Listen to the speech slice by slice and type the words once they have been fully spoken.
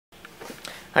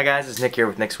Hi guys, it's Nick here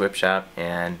with Nick's Whip Shop,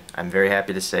 and I'm very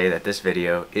happy to say that this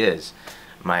video is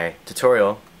my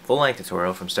tutorial, full-length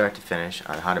tutorial from start to finish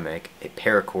on how to make a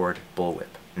paracord bullwhip,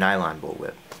 nylon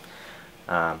bullwhip.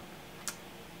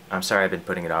 I'm sorry I've been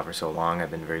putting it off for so long.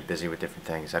 I've been very busy with different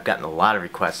things. I've gotten a lot of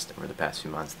requests over the past few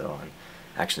months though on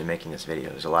actually making this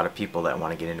video. There's a lot of people that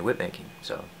want to get into whip making,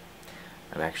 so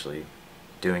I'm actually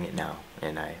doing it now,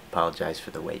 and I apologize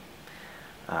for the wait.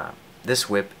 This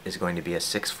whip is going to be a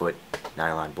 6-foot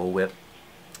nylon bullwhip.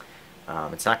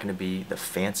 It's not going to be the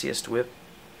fanciest whip.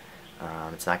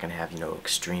 It's not going to have,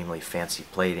 extremely fancy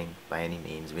plating by any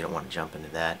means. We don't want to jump into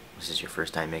that. This is your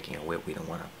first time making a whip. We don't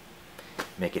want to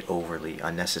make it overly,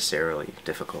 unnecessarily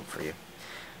difficult for you.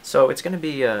 So it's going to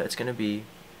be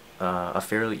a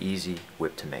fairly easy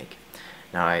whip to make.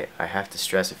 Now I have to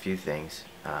stress a few things.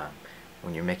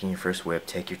 When you're making your first whip,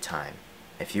 take your time.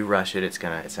 If you rush it, it's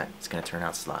gonna turn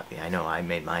out sloppy. I know I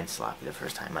made mine sloppy the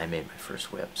first time I made my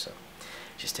first whip. So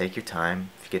just take your time.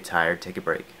 If you get tired, take a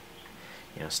break.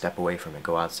 Step away from it.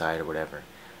 Go outside or whatever.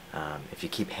 If you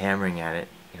keep hammering at it,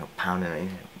 pounding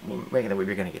it, making the whip,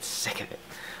 you're gonna get sick of it.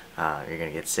 You're gonna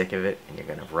get sick of it, and you're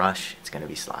gonna rush. It's gonna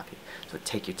be sloppy. So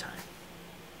take your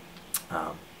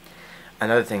time.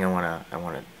 Another thing I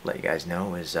wanna let you guys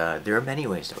know is there are many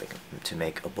ways to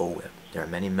make a bullwhip. There are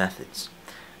many methods.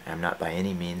 I'm not by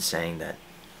any means saying that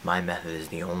my method is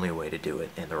the only way to do it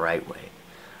and the right way.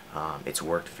 It's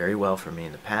worked very well for me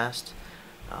in the past.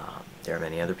 There are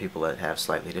many other people that have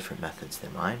slightly different methods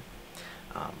than mine,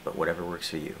 but whatever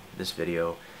works for you. This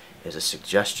video is a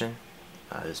suggestion.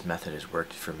 This method has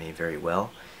worked for me very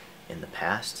well in the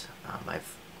past.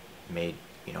 I've made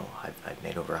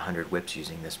over 100 whips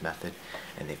using this method,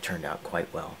 and they've turned out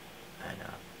quite well. And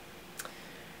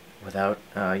without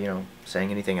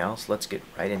saying anything else, let's get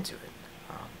right into it.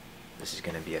 This is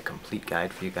going to be a complete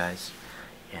guide for you guys,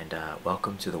 and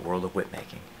welcome to the world of whip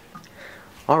making.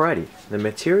 Alrighty, the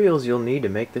materials you'll need to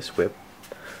make this whip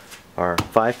are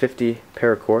 550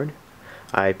 paracord.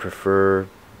 I prefer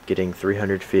getting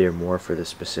 300 feet or more for this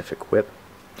specific whip.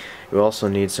 You'll also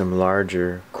need some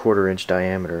larger 1/4-inch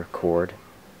diameter cord.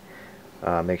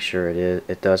 Make sure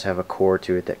it does have a cord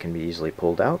to it that can be easily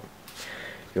pulled out.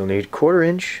 You'll need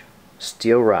 1/4-inch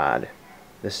steel rod.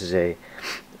 This is a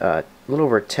little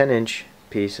over a 10-inch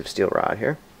piece of steel rod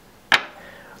here.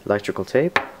 Electrical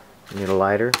tape. You need a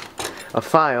lighter, a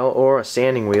file or a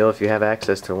sanding wheel if you have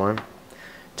access to one,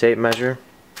 tape measure,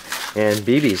 and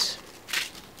BBs.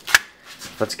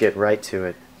 Let's get right to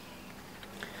it.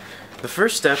 The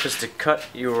first step is to cut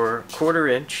your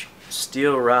 1/4-inch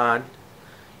steel rod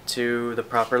to the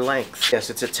proper length. Yes,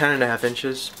 it's at 10.5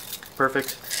 inches.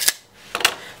 Perfect.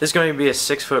 This is going to be a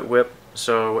 6-foot whip,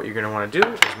 so what you're going to want to do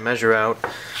is measure out.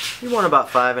 You want about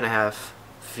 5.5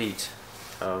 feet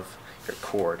of your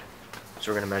cord.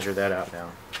 So we're going to measure that out now.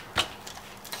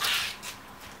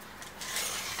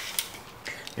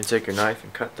 You take your knife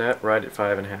and cut that right at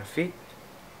 5.5 feet.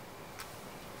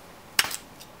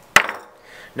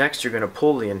 Next, you're going to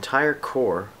pull the entire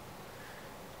core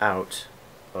out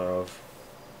of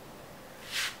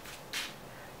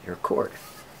your cord.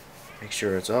 Make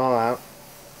sure it's all out.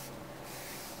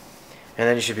 And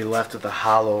then you should be left with a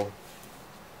hollow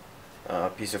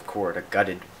piece of cord, a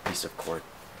gutted piece of cord.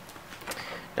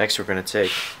 Next, we're going to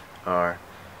take our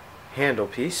handle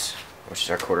piece, which is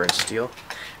our 1/4-inch steel,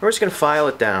 and we're just going to file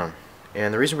it down.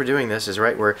 And the reason we're doing this is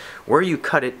right where you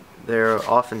cut it, there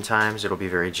oftentimes it'll be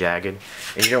very jagged,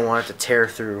 and you don't want it to tear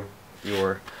through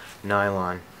your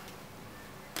nylon.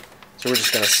 So we're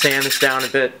just going to sand this down a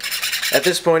bit. At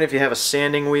this point, if you have a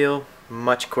sanding wheel,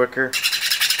 much quicker.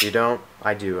 If you don't,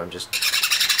 I do. I'm just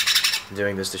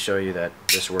doing this to show you that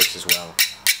this works as well.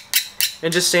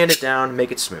 And just sand it down,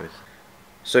 make it smooth.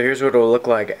 So here's what it will look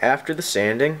like after the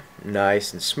sanding.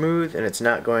 Nice and smooth, and it's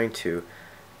not going to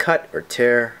cut or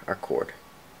tear our cord.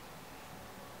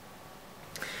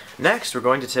 Next, we're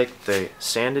going to take the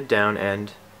sanded down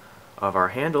end of our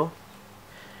handle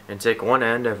and take one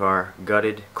end of our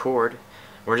gutted cord.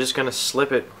 We're just going to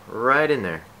slip it right in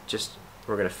there.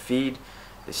 We're going to feed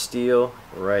the steel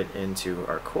right into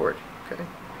our cord. Okay.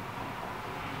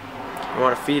 We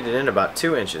want to feed it in about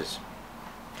 2 inches.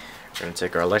 We're going to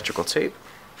take our electrical tape.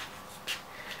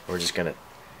 We're just going to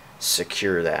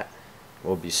secure that.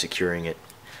 We'll be securing it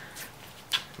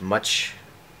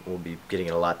we'll be getting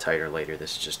it a lot tighter later.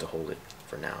 This is just to hold it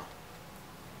for now.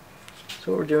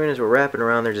 So what we're doing is we're wrapping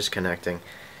around there, just connecting.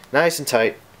 Nice and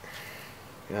tight.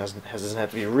 It doesn't have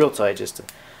to be real tight, just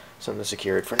something to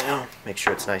secure it for now. Make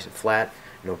sure it's nice and flat,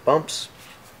 no bumps.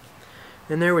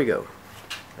 And there we go.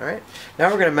 Alright, now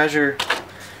we're going to measure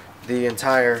the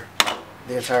entire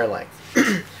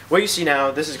length. What you see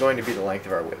now, this is going to be the length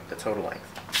of our whip, the total length.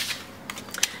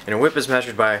 And a whip is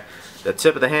measured by the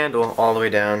tip of the handle all the way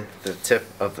down to the tip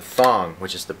of the thong,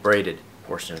 which is the braided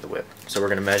portion of the whip. So we're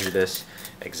going to measure this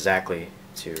exactly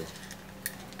to,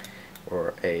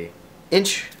 or a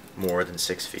inch more than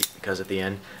 6 feet, because at the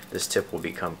end this tip will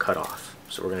become cut off.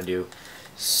 So we're going to do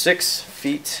 6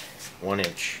 feet 1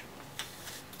 inch.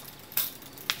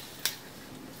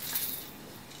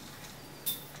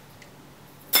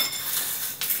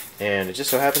 And it just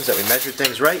so happens that we measured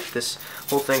things right. This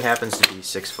whole thing happens to be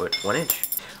 6 foot 1 inch.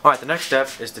 Alright, the next step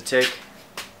is to take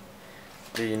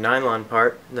the nylon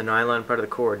part of the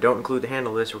cord. Don't include the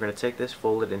handle of this. We're going to take this,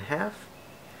 fold it in half,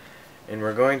 and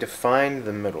we're going to find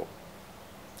the middle.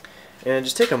 And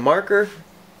just take a marker,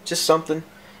 just something.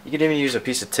 You can even use a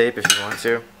piece of tape if you want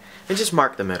to, and just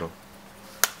mark the middle,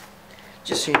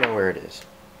 just so you know where it is.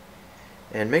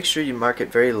 And make sure you mark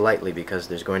it very lightly, because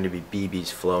there's going to be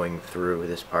BBs flowing through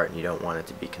this part, and you don't want it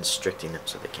to be constricting them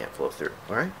so they can't flow through.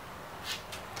 Alright?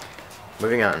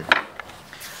 Moving on.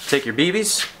 Take your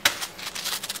BBs.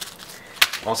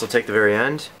 Also take the very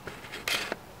end.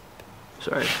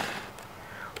 Sorry.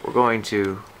 We're going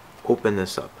to open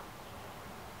this up.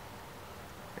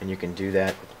 And you can do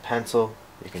that with a pencil.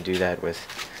 You can do that with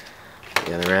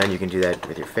the other end. You can do that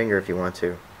with your finger if you want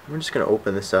to. We're just going to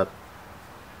open this up.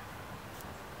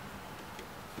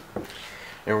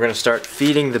 And we're going to start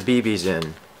feeding the BBs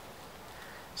in.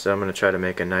 So I'm going to try to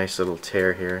make a nice little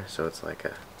tear here so it's like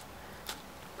a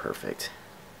perfect.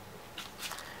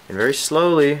 And very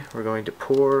slowly we're going to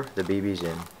pour the BBs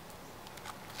in.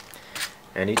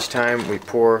 And each time we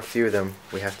pour a few of them,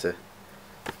 we have to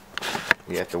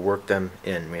work them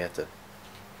in.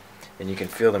 And you can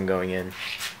feel them going in.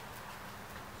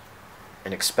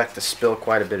 And expect to spill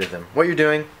quite a bit of them. What you're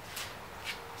doing,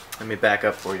 let me back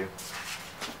up for you.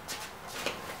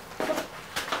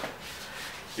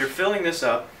 You're filling this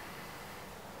up,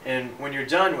 and when you're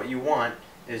done, what you want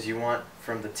is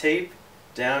from the tape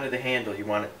down to the handle, you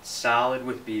want it solid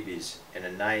with BBs in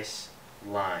a nice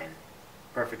line.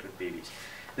 Perfect with BBs.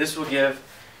 This will give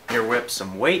your whip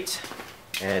some weight,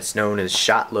 and it's known as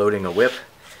shot loading a whip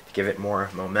to give it more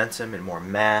momentum and more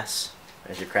mass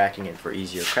as you're cracking it for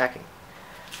easier cracking.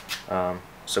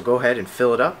 So go ahead and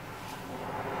fill it up.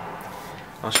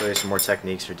 I'll show you some more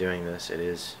techniques for doing this.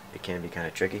 It can be kind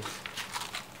of tricky.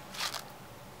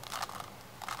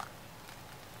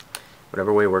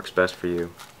 Whatever way works best for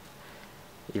you.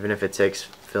 Even if it takes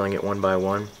filling it one by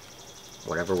one,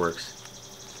 whatever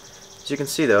works. As you can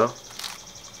see though,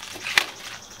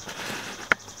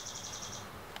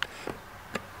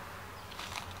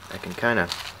 I can kind of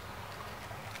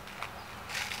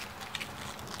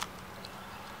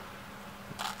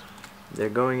they're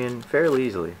going in fairly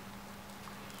easily.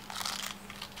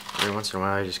 Every once in a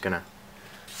while you're just gonna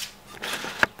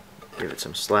give it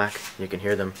some slack. You can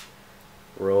hear them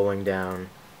rolling down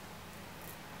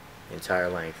the entire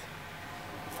length.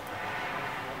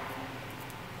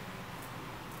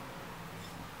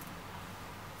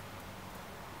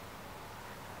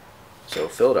 So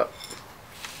filled up.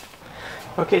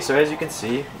 Okay, so as you can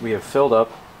see, we have filled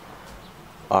up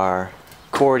our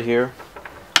cord here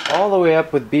all the way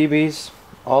up with BBs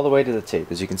all the way to the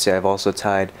tape. As you can see, I've also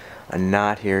tied a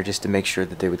knot here just to make sure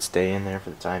that they would stay in there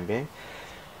for the time being.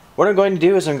 What I'm going to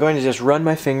do is I'm going to just run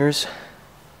my fingers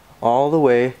all the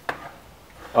way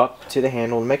up to the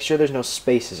handle and make sure there's no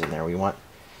spaces in there. We want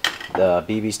the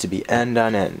BBs to be end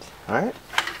on end. Alright?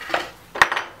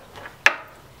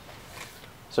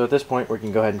 So at this point we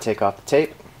can go ahead and take off the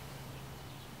tape.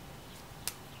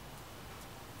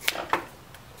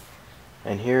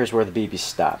 And here's where the BBs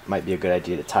stop. Might be a good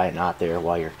idea to tie a knot there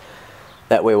while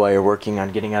you're working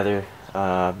on getting other,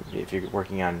 if you're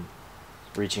working on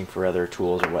reaching for other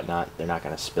tools or whatnot, they're not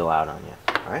going to spill out on you.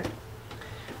 Alright?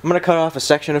 I'm going to cut off a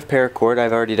section of paracord.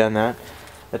 I've already done that.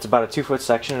 That's about a 2-foot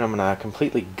section, and I'm going to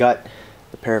completely gut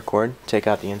the paracord, take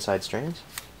out the inside strands.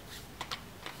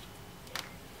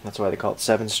 That's why they call it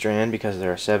 7-strand, because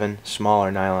there are 7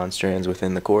 smaller nylon strands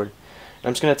within the cord. And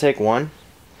I'm just going to take one,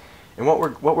 and what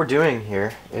we're doing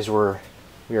here is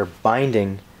we are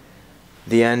binding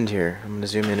the end here. I'm going to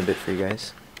zoom in a bit for you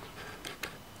guys.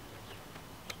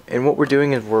 And what we're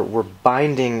doing is we're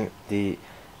binding the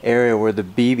area where the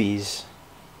BBs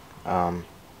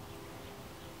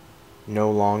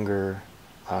no longer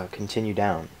continue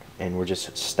down, and we're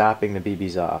just stopping the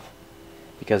BBs off,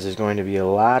 because there's going to be a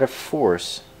lot of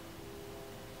force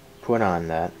put on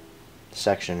that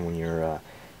section when you're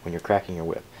cracking your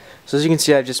whip. So as you can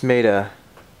see, I've just made a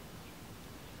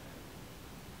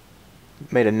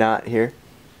knot here.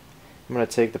 I'm going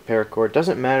to take the paracord.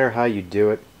 Doesn't matter how you do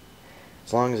it,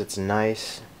 as long as it's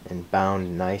nice and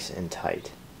bound nice and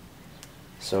tight.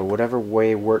 So whatever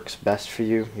way works best for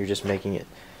you, you're just making it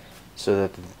so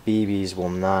that the BBs will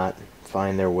not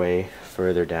find their way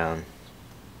further down.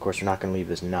 Of course, you're not going to leave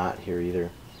this knot here either.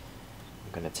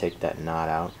 I'm going to take that knot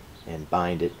out and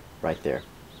bind it right there.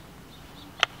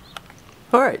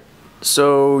 Alright,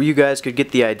 so you guys could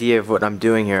get the idea of what I'm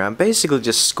doing here. I'm basically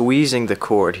just squeezing the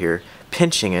cord here,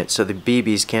 pinching it so the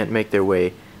BBs can't make their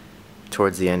way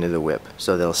towards the end of the whip,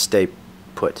 so they'll stay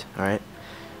put. Alright,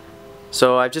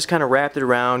 so I've just kind of wrapped it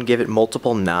around, give it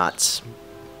multiple knots,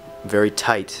 very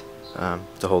tight,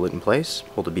 to hold it in place,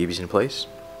 hold the BBs in place,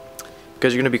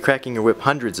 because you're going to be cracking your whip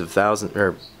hundreds of times,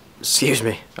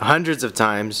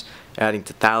 adding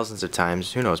to thousands of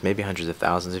times, who knows, maybe hundreds of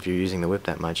thousands if you're using the whip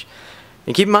that much.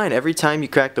 And keep in mind, every time you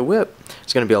crack the whip,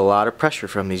 there's going to be a lot of pressure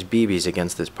from these BBs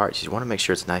against this part, so you want to make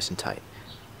sure it's nice and tight.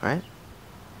 Alright?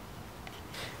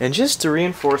 And just to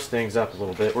reinforce things up a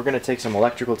little bit, we're going to take some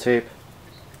electrical tape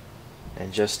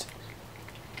and just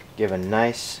give a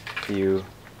nice few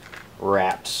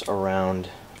wraps around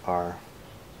our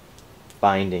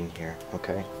binding here,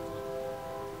 okay?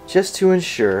 Just to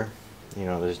ensure, you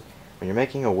know, when you're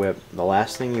making a whip, the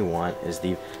last thing you want is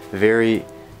the very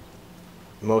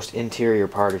most interior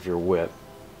part of your whip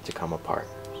to come apart.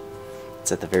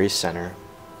 It's at the very center.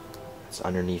 It's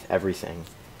underneath everything.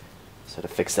 So to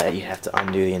fix that, you have to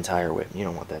undo the entire whip. You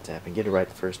don't want that to happen. Get it right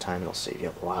the first time. It'll save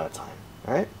you a lot of time.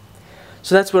 Alright?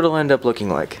 So that's what it'll end up looking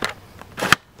like.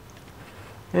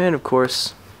 And of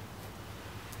course,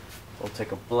 we'll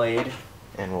take a blade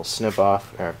and we'll snip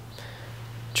off, or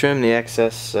trim the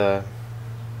excess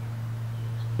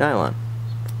nylon.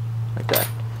 Like that.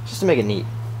 Just to make it neat.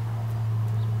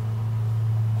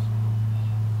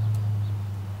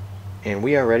 And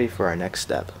we are ready for our next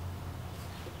step.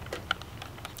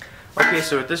 Okay,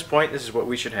 so at this point, this is what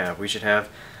we should have. We should have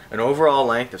an overall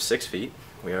length of 6 feet.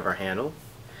 We have our handle.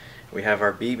 We have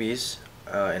our BBs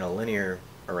in a linear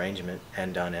arrangement,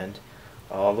 end on end,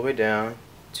 all the way down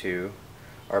to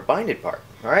our binded part.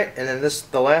 Alright, and then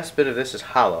the last bit of this is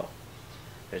hollow.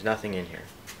 There's nothing in here.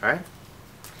 Alright?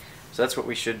 So that's what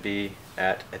we should be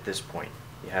at this point.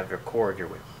 You have your cord, your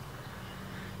whip.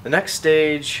 The next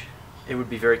stage, it would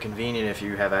be very convenient if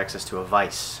you have access to a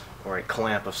vise or a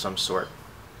clamp of some sort,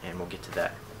 and we'll get to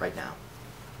that right now.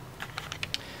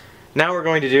 Now what we're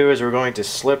going to do is we're going to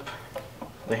slip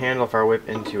the handle of our whip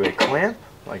into a clamp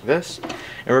like this,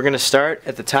 and we're going to start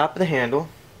at the top of the handle.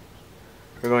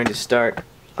 We're going to start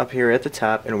up here at the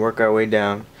top and work our way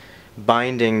down,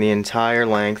 binding the entire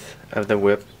length of the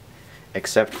whip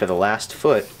except for the last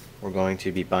foot. We're going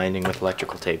to be binding with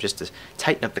electrical tape just to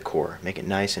tighten up the core, make it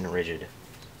nice and rigid.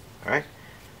 Alright,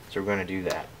 so we're going to do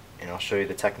that, and I'll show you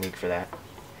the technique for that.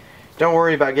 Don't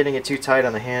worry about getting it too tight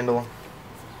on the handle.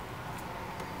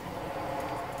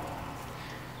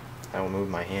 I will move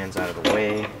my hands out of the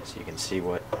way so you can see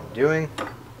what I'm doing.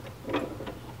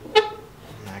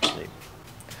 Actually,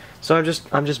 so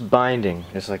I'm just binding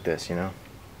just like this, you know.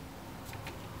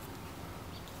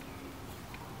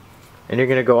 And you're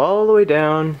going to go all the way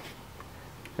down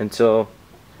until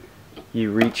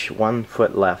you reach 1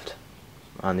 foot left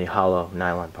on the hollow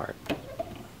nylon part.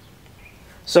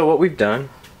 So what we've done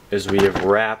is we have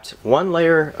wrapped 1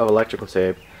 layer of electrical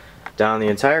tape down the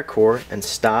entire core and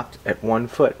stopped at 1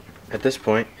 foot. At this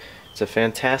point, it's a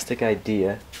fantastic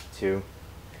idea to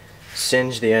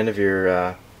singe the end of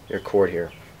your cord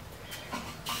here. I'm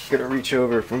going to reach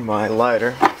over from my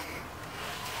lighter. I'm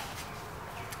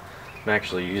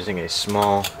actually using a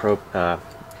small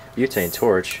butane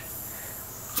torch,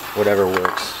 whatever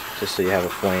works, just so you have a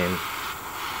flame.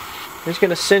 I'm just going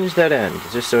to singe that end,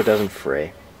 just so it doesn't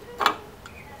fray.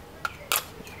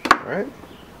 Alright.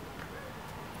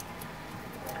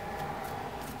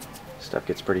 Stuff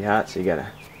gets pretty hot, so you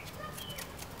gotta...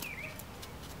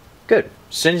 Good.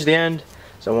 Singe the end,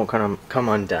 so it won't come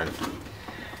undone.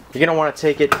 You're going to want to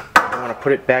take it, you want to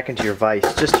put it back into your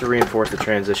vise, just to reinforce the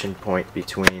transition point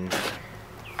between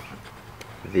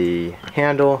the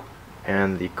handle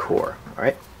and the core.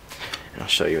 Alright? And I'll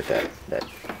show you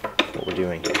what we're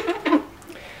doing here.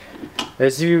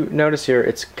 As you notice here,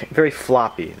 it's very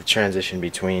floppy, the transition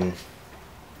between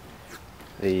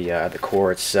the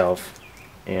core itself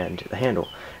and the handle.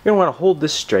 You're going to want to hold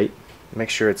this straight, make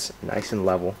sure it's nice and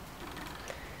level,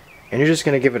 and you're just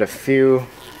going to give it a few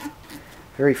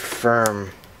very firm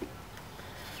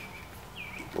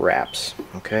wraps,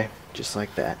 okay? Just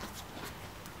like that.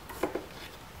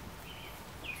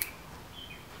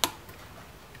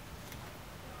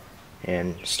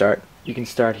 And you can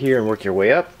start here and work your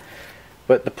way up.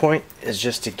 But the point is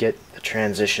just to get the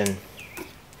transition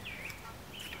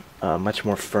much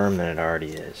more firm than it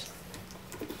already is.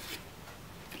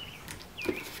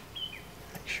 Make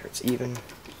sure it's it's even,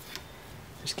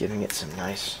 just giving it some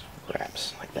nice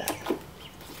wraps like that.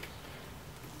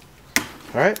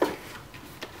 Alright,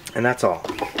 and that's all.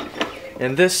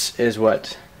 And this is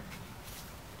what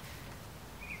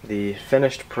the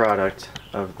finished product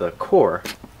of the core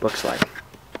looks like.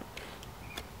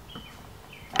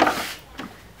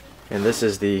 And this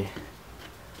is the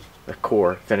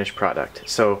core finished product.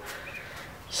 So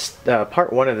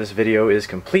part one of this video is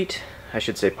complete. I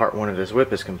should say part one of this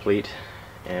whip is complete,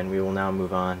 and we will now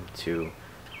move on to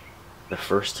the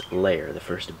first layer, the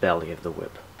first belly of the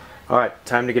whip. Alright,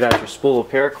 time to get out your spool of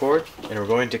paracord, and we're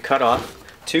going to cut off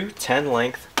two 10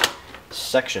 length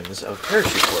sections of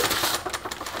parachute cord.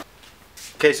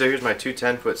 Okay, so here's my two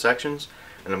 10-foot sections,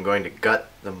 and I'm going to gut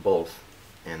them both,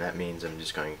 and that means I'm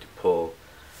just going to pull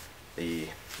the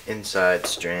inside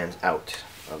strands out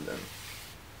of them.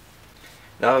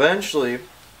 Now eventually,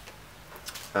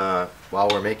 while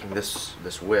we're making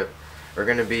this whip, we're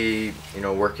going to be,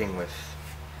 working with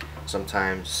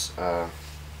sometimes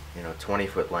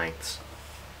 20-foot lengths,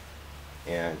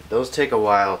 and those take a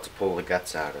while to pull the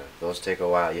guts out of. Those take a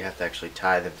while. You have to actually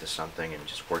tie them to something and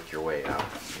just work your way out.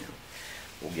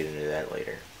 We'll get into that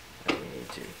later if we need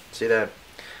to. See that?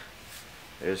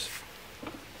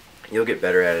 You'll get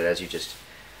better at it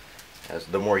as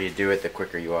the more you do it, the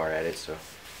quicker you are at it. So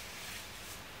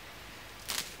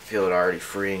feel it already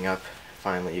freeing up.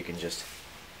 Finally, you can just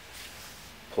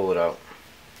pull it out.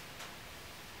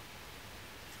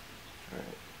 Alright.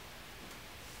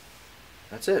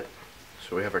 That's it.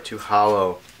 So we have our two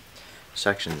hollow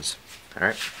sections.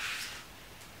 Alright.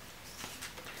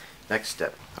 Next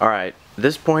step. Alright, at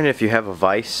this point, if you have a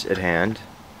vise at hand,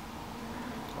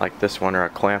 like this one, or a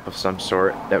clamp of some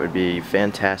sort, that would be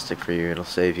fantastic for you. It'll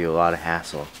save you a lot of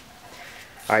hassle.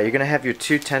 Alright, you're going to have your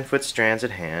two 10-foot strands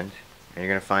at hand, and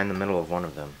you're going to find the middle of one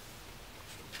of them.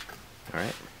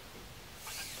 Alright.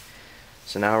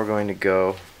 So now we're going to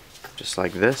go just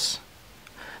like this.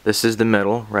 This is the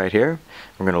middle right here.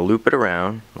 We're going to loop it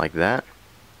around like that.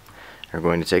 We're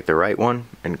going to take the right one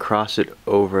and cross it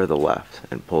over the left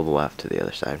and pull the left to the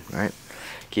other side. Alright.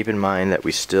 Keep in mind that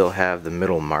we still have the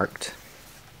middle marked.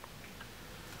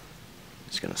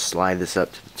 Just going to slide this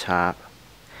up to the top.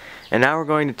 And now we're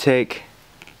going to take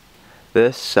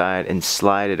this side and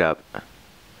slide it up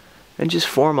and just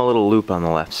form a little loop on the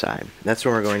left side. That's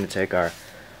when we're going to take our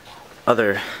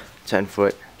other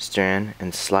 10-foot strand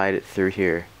and slide it through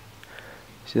here.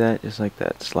 See that? Just like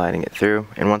that, sliding it through.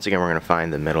 And once again, we're going to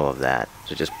find the middle of that.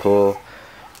 So just pull.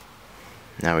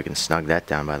 Now we can snug that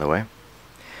down, by the way.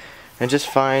 And just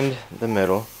find the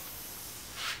middle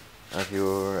of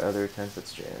your other 10-foot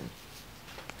strand.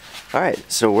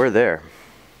 Alright, so we're there.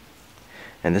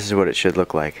 And this is what it should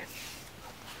look like.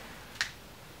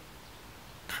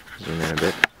 Zoom in a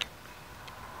bit.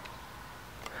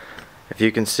 If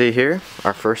you can see here,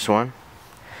 our first one,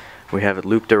 we have it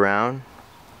looped around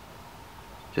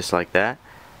just like that.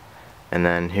 And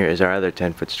then here is our other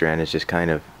 10-foot strand. It's just kind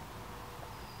of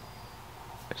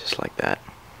just like that.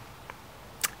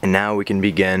 And now we can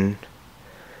begin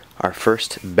our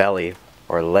first belly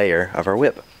or layer of our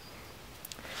whip.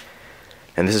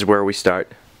 And this is where we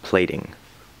start plating.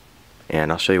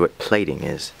 And I'll show you what plating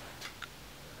is.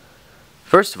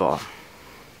 First of all,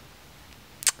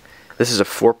 this is a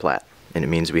 4-plait, and it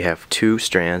means we have 2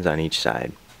 strands on each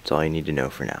side. That's all you need to know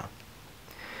for now.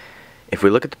 If we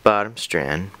look at the bottom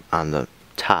strand on the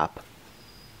top,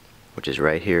 which is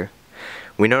right here,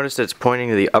 we notice that it's pointing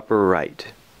to the upper right,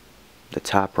 the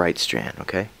top right strand,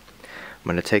 okay? I'm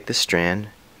going to take this strand,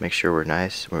 make sure we're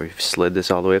nice, where we've slid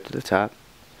this all the way up to the top,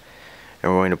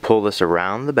 and we're going to pull this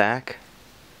around the back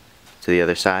to the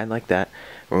other side like that.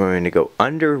 We're going to go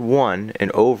under one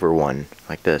and over one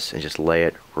like this, and just lay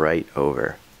it right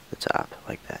over the top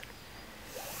like that.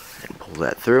 And pull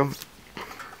that through.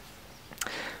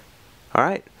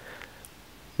 Alright,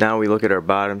 now we look at our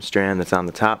bottom strand that's on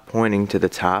the top, pointing to the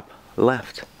top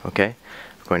left, okay?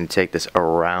 We're going to take this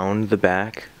around the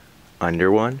back,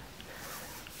 under one,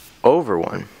 over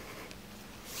one.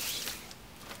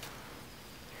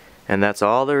 And that's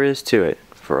all there is to it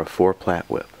for a 4-plait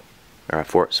whip, or a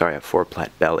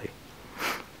 4-plait belly.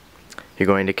 You're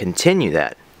going to continue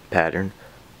that pattern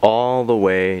all the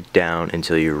way down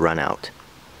until you run out.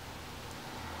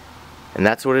 And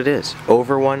that's what it is.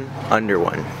 Over one, under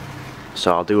one.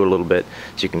 So I'll do a little bit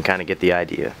so you can kind of get the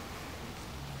idea.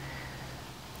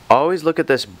 Always look at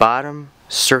this bottom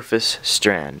surface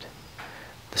strand.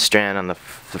 The strand on the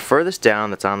furthest down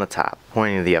that's on the top,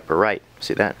 pointing to the upper right.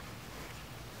 See that?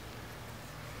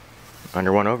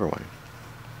 Under one, over one.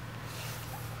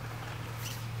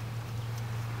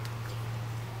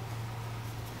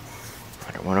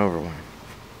 Under one, over one.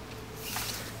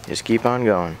 Just keep on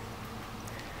going.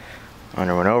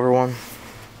 Under one, over one.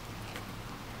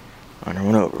 Under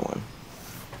one, over one.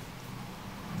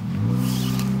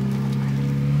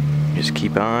 Just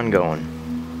keep on going.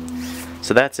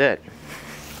 So that's it.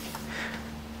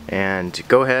 And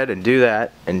go ahead and do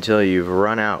that until you've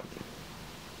run out.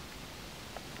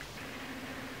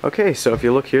 Okay, so if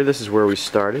you look here, this is where we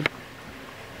started.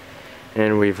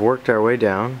 And we've worked our way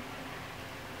down.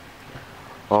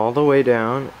 All the way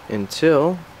down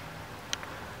until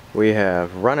we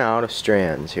have run out of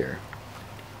strands here.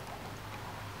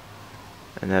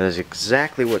 And that is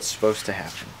exactly what's supposed to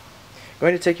happen. You're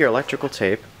going to take your electrical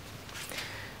tape.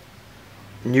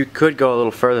 You could go a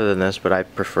little further than this, but I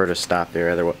prefer to stop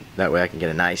there. That way I can get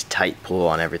a nice tight pull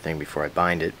on everything before I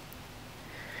bind it.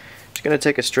 Just going to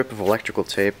take a strip of electrical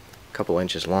tape, a couple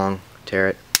inches long, tear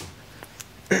it.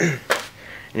 And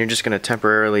you're just going to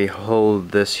temporarily hold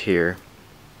this here.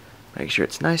 Make sure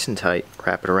it's nice and tight.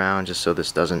 Wrap it around just so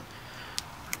this doesn't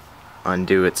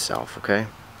undo itself, okay?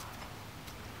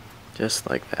 Just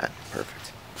like that.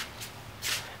 Perfect.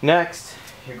 Next,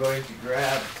 you're going to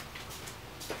grab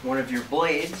one of your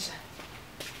blades.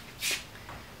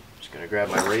 Just going to grab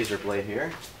my razor blade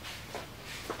here.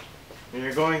 And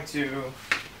you're going to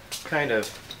kind of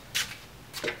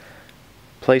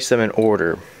place them in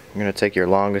order. You're going to take your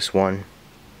longest one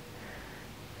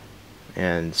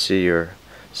and see your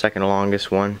second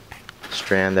longest one,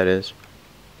 strand that is.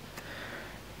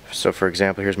 So for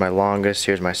example, here's my longest,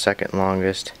 here's my second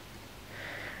longest.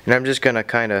 And I'm just going to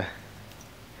kind of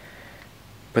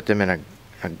put them in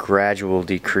a gradual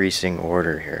decreasing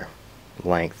order here.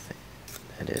 Length,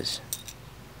 that is.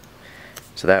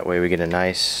 So that way we get a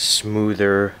nice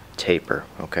smoother taper,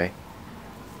 okay?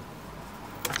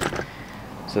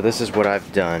 So this is what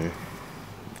I've done.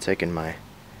 I've taken my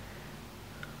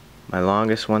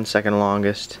longest one, second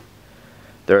longest,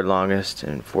 third longest,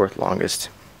 and fourth longest.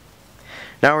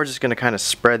 Now we're just going to kind of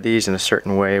spread these in a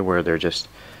certain way where they're just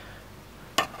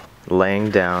laying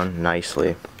down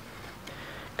nicely,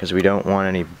 because we don't want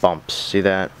any bumps. See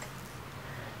that?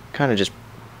 Kind of just,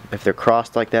 if they're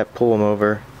crossed like that, pull them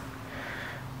over,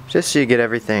 just so you get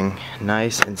everything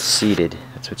nice and seated.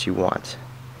 That's what you want.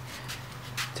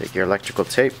 Take your electrical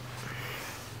tape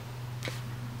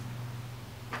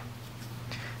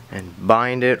and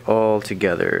bind it all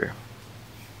together,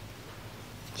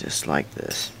 just like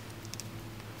this.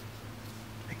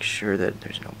 Make sure that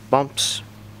there's no bumps.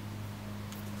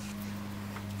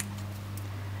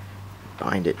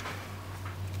 Bind it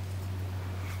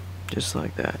just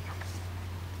like that.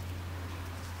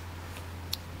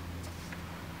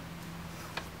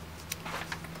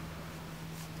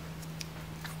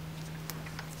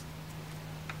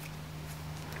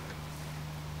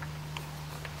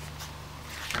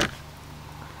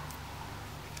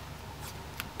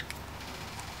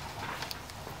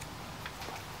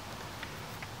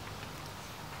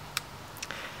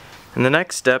 And the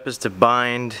next step is to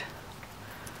bind,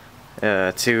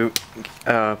 put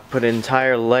an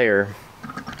entire layer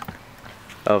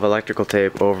of electrical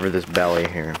tape over this belly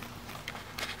here.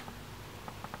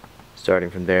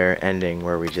 Starting from there, ending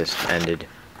where we just ended.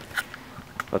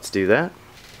 Let's do that.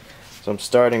 So I'm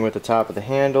starting with the top of the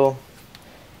handle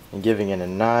and giving it a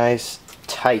nice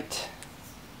tight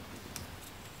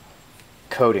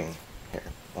coating here,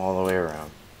 all the way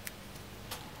around.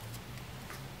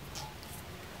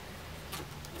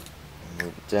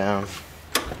 Move it down.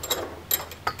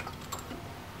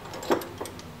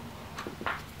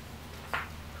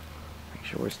 Make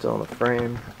sure we're still in the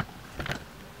frame.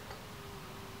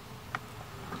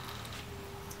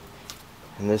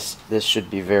 And this should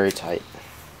be very tight.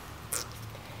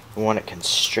 We want it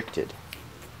constricted.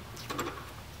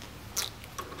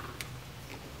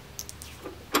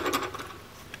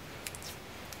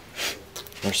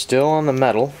 We're still on the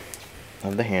metal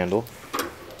of the handle.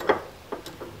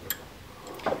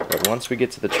 But once we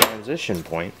get to the transition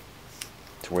point,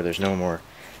 to where there's no more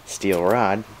steel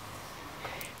rod,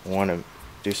 we want to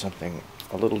do something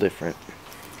a little different.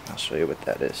 I'll show you what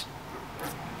that is.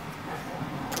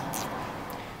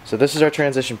 So this is our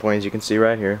transition point, as you can see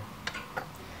right here.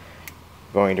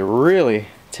 I'm going to really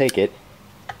take it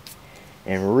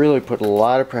and really put a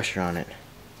lot of pressure on it.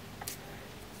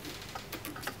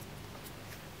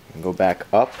 And go back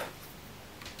up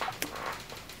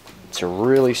to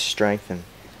really strengthen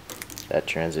that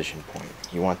transition point.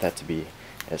 You want that to be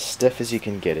as stiff as you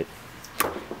can get it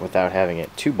without having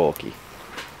it too bulky.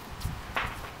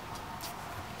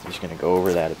 I'm just going to go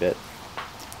over that a bit.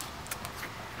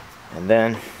 And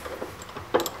then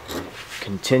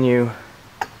continue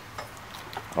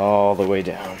all the way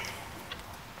down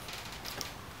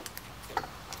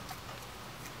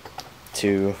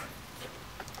to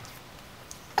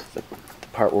the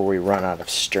part where we run out of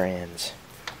strands.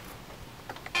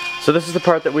 So this is the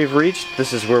part that we've reached.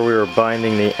 This is where we were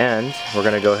binding the end. We're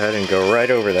going to go ahead and go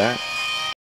right over that.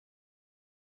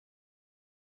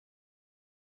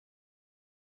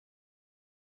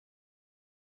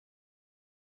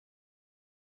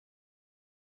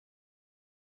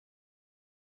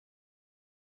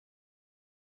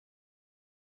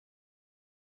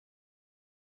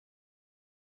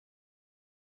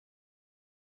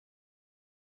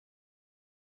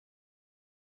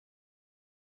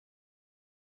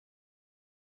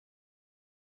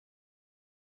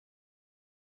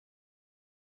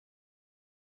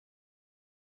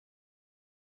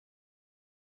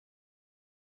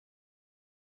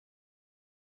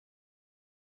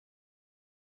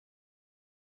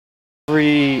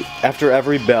 After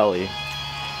every belly,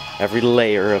 every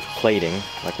layer of plating,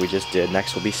 like we just did,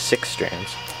 next will be 6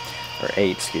 strands, or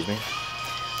 8, excuse me.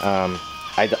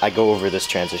 I go over this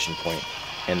transition point,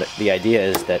 and the idea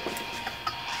is that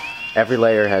every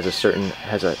layer has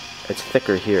it's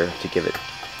thicker here to give it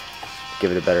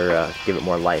a better, give it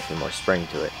more life and more spring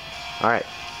to it. All right.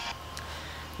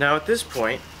 Now at this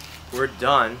point, we're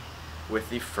done with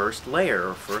the first layer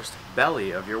or first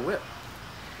belly of your whip.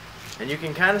 And you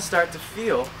can kind of start to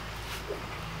feel,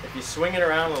 if you swing it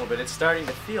around a little bit, it's starting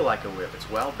to feel like a whip. It's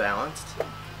well balanced. You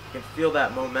can feel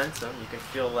that momentum. You can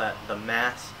feel that the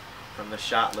mass from the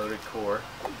shot-loaded core.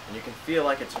 And you can feel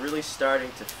like it's really starting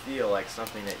to feel like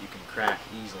something that you can crack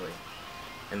easily.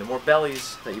 And the more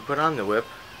bellies that you put on the whip,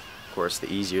 of course,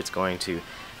 the easier it's going to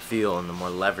feel and the more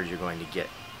leverage you're going to get.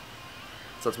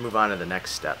 So let's move on to the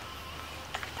next step.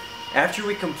 After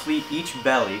we complete each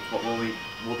belly, what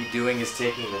we'll be doing is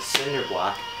taking the cinder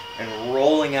block and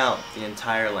rolling out the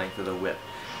entire length of the whip.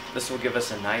 This will give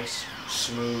us a nice,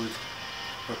 smooth,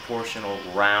 proportional,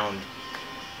 round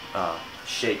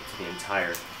shape to the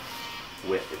entire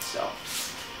whip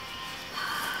itself.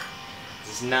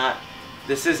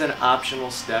 This is an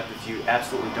optional step if you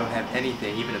absolutely don't have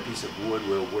anything. Even a piece of wood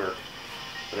will work,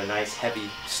 but a nice heavy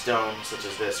stone such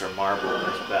as this or marble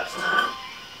is best.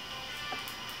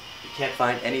 If you can't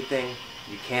find anything,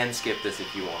 you can skip this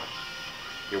if you want.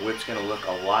 Your whip's going to look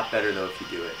a lot better though if you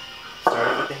do it.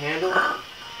 Starting with the handle,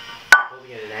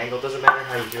 holding it at an angle, doesn't matter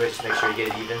how you do it, just make sure you get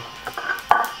it even.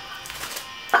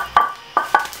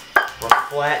 We're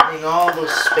flattening all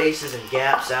those spaces and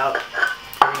gaps out,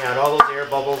 getting out all those air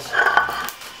bubbles.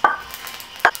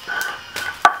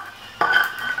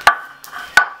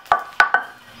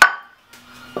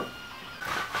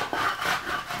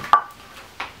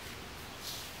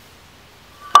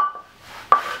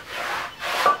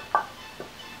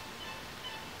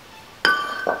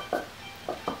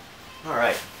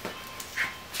 Alright,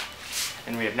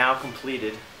 and we have now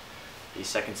completed the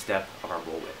second step of our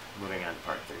bullwhip. Moving on to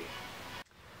part 3.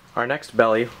 Our next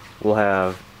belly will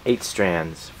have 8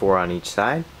 strands, 4 on each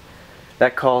side.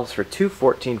 That calls for 2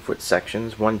 14-foot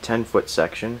sections, 1 10-foot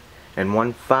section, and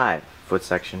 1 5-foot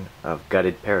section of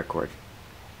gutted paracord.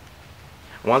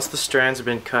 Once the strands have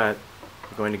been cut,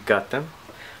 I'm going to gut them.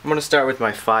 I'm going to start with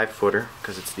my 5-footer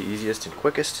because it's the easiest and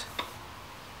quickest.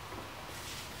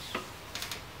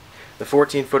 The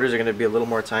 14-footers are going to be a little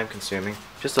more time consuming,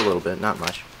 just a little bit, not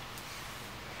much.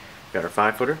 Got our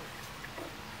 5-footer.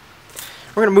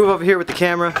 We're going to move over here with the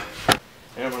camera,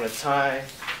 and I'm going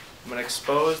to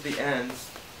expose the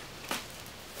ends,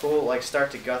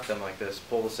 start to gut them like this,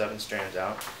 pull the 7 strands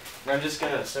out, and I'm just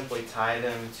going to simply tie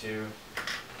them to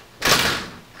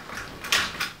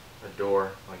a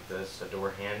door like this, a door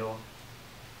handle,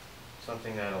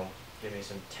 something that'll give me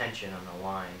some tension on the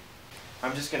line.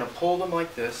 I'm just going to pull them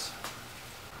like this.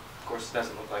 Of course it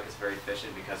doesn't look like it's very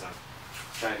efficient because I'm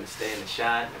trying to stay in the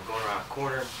shot and I'm going around a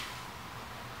corner.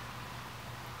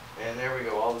 And there we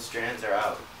go, all the strands are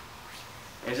out.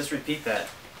 And just repeat that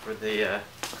for the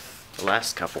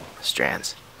last couple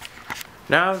strands.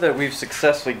 Now that we've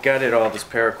successfully gutted all this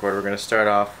paracord, we're going to start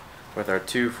off with our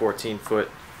 2 14-foot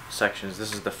sections.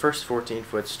 This is the first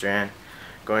 14-foot strand.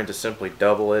 Going to simply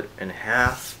double it in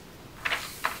half.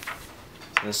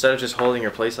 And instead of just holding your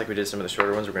place like we did some of the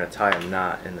shorter ones, we're going to tie a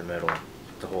knot in the middle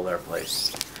to hold our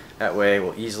place. That way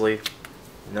we'll easily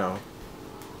know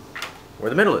where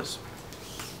the middle is.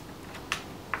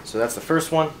 So that's the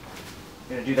first one. I'm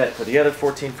going to do that for the other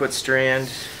 14-foot strand.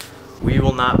 We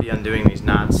will not be undoing these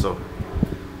knots, so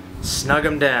snug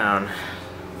them down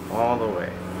all the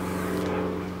way.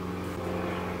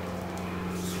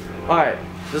 Alright,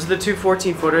 those are the 2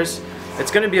 14-footers. It's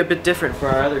going to be a bit different for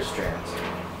our other strands.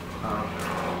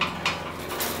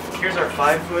 Here's our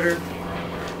 5-footer.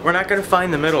 We're not going to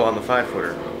find the middle on the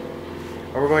 5-footer.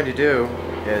 What we're going to do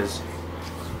is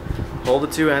pull the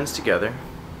two ends together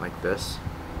like this,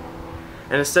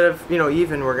 and instead of, you know,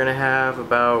 even, we're gonna have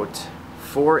about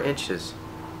 4 inches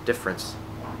difference.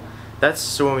 That's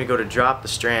so when we go to drop the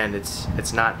strand,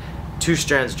 it's not 2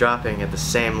 strands dropping at the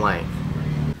same length.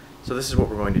 So this is what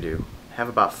we're going to do. Have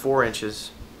about 4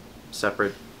 inches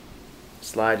separate.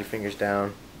 Slide your fingers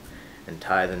down and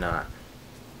tie the knot.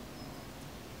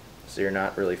 So you're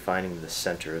not really finding the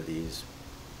center of these.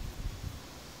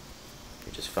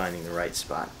 You're just finding the right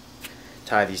spot.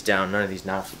 Tie these down. None of these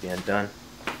knots will be undone.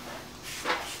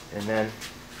 And then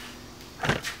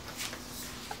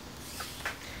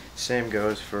same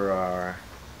goes for our,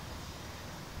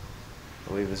 I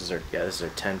believe this is our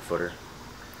 10-footer.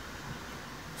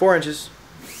 4 inches.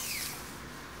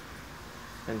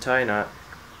 And tie a knot.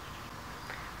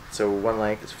 So one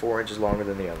length is 4 inches longer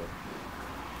than the other.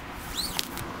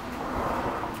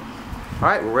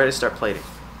 Alright, we're ready to start plating.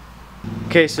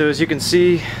 Okay, so as you can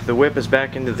see, the whip is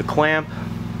back into the clamp,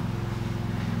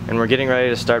 and we're getting ready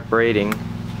to start braiding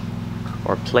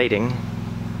or plaiting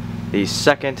the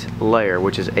second layer,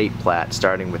 which is 8 plait,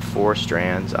 starting with 4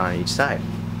 strands on each side.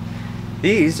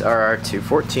 These are our 2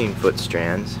 14-foot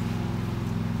strands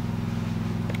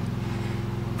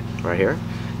right here.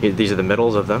 These are the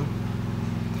middles of them.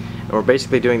 And we're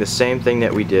basically doing the same thing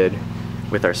that we did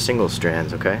with our single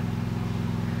strands, okay?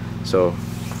 So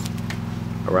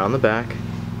around the back,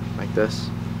 like this.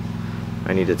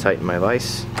 I need to tighten my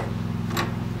vise.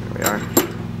 There we are.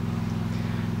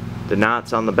 The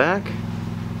knots on the back.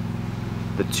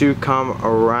 The two come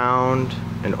around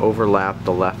and overlap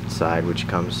the left side, which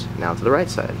comes now to the right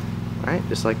side. Alright,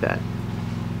 just like that.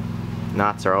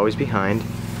 Knots are always behind.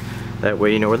 That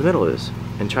way you know where the middle is.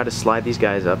 And try to slide these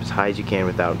guys up as high as you can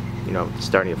without, you know,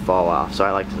 starting to fall off. So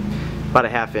I like to, about a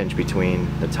 ½ inch between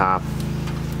the top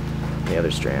and the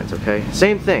other strands, okay?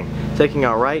 Same thing. Taking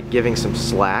our right, giving some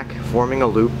slack, forming a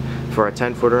loop for our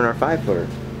 10-footer and our 5-footer.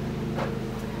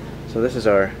 So this is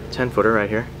our 10-footer right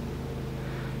here.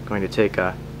 Going to take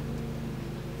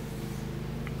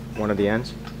one of the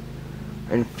ends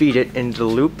and feed it into the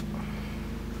loop.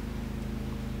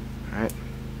 Alright.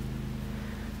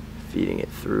 Feeding it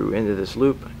through into this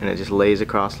loop, and it just lays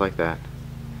across like that.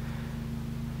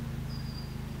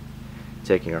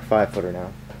 Taking our 5-footer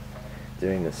now,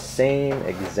 doing the same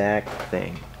exact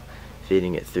thing,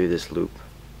 feeding it through this loop.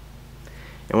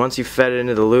 And once you've fed it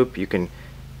into the loop, you can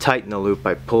tighten the loop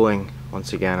by pulling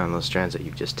once again on those strands that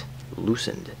you've just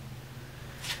loosened.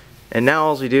 And now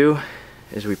all we do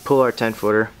is we pull our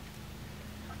 10-footer.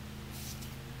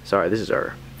 Sorry, this is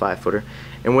our 5-footer.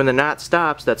 And when the knot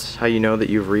stops, that's how you know that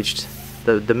you've reached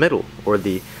the middle, or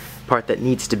the part that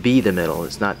needs to be the middle.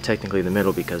 It's not technically the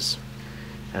middle because,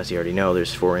 as you already know,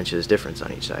 there's 4 inches difference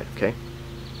on each side, okay?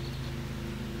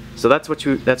 So that's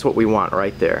what we want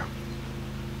right there.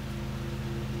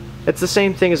 It's the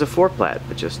same thing as a 4-plait,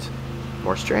 but just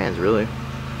more strands, really.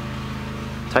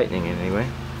 Tightening it anyway.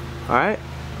 Alright?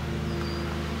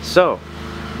 So,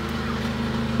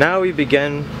 now we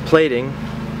begin plaiting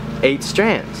 8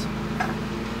 strands.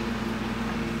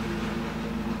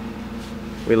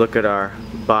 We look at our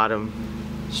bottom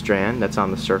strand that's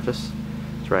on the surface.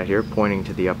 It's right here, pointing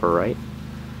to the upper right.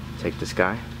 Take this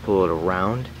guy, pull it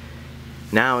around.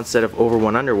 Now instead of over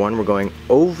 1 under 1, we're going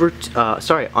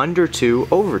under 2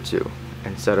 over 2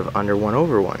 instead of under 1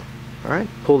 over 1. Alright,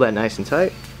 pull that nice and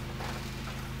tight.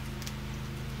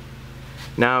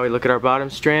 Now we look at our bottom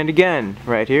strand again,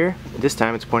 right here. This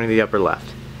time it's pointing to the upper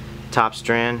left. Top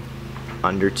strand,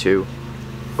 under 2,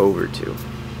 over 2.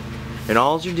 And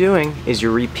all you're doing is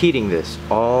you're repeating this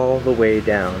all the way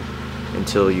down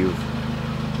until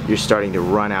you're starting to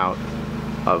run out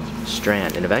of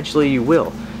strand. And eventually you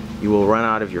will. You will run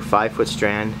out of your 5-foot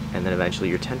strand, and then eventually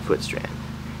your 10-foot strand.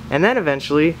 And then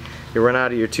eventually you run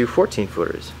out of your 2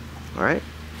 14-footers. Alright?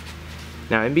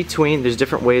 Now in between, there's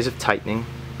different ways of tightening.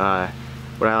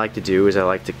 What I like to do is I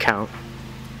like to count.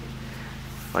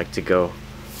 I like to go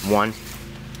 1,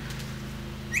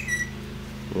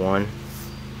 1,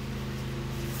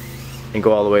 and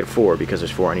go all the way to 4 because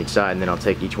there's 4 on each side, and then I'll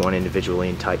take each one individually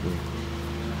and tighten.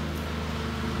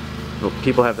 Well,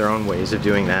 people have their own ways of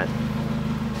doing that.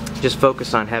 Just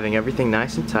focus on having everything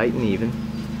nice and tight and even,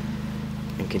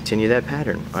 and continue that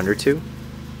pattern. Under 2,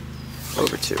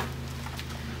 over 2.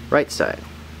 Right side,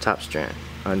 top strand,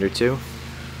 under 2,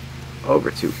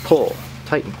 over 2, pull,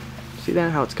 tighten. See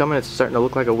that, how it's coming? It's starting to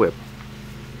look like a whip.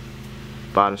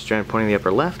 Bottom strand pointing the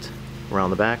upper left, around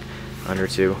the back, under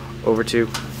 2, over 2,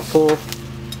 pull.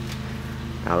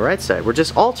 Now the right side, we're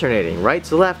just alternating, right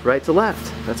to left, right to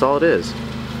left. That's all it is.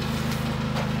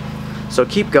 So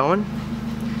keep going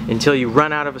until you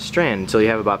run out of a strand, until you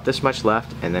have about this much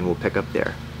left, and then we'll pick up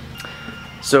there.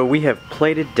 So we have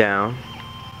plaited down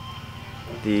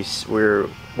these. We're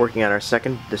working on our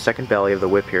the second belly of the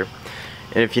whip here,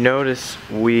 and if you notice,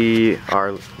 we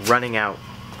are running out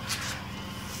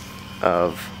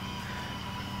of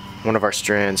one of our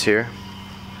strands here.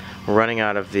 We're running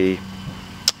out of the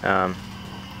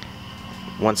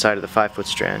one side of the 5-foot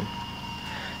strand. So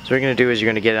what you're going to do is you're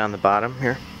going to get it on the bottom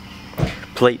here,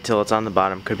 plait till it's on the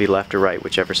bottom. Could be left or right,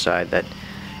 whichever side that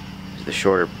is the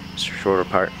shorter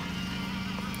part.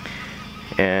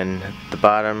 And the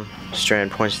bottom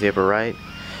strand points to the upper right.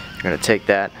 You're going to take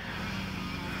that,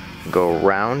 go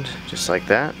around just like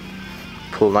that,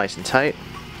 pull nice and tight.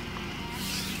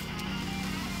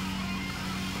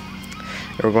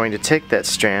 And we're going to take that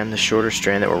strand, the shorter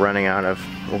strand that we're running out of,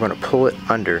 we're going to pull it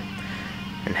under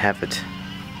and have it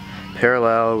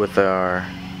parallel with our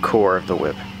core of the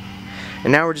whip.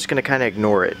 And now we're just going to kind of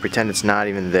ignore it, pretend it's not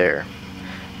even there.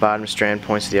 Bottom strand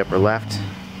points to the upper left.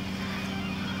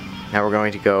 Now we're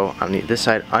going to go on this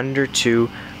side under 2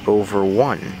 over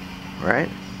 1, right?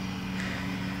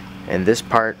 And this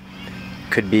part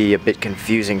could be a bit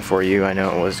confusing for you. I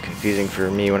know it was confusing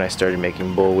for me when I started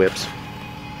making bull whips,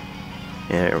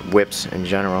 whips in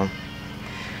general.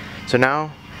 So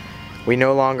now we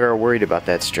no longer are worried about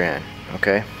that strand,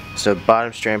 okay? So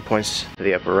bottom strand points to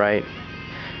the upper right.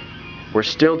 We're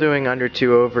still doing under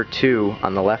 2 over 2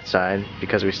 on the left side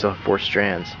because we still have 4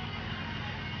 strands.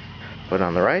 But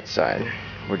on the right side,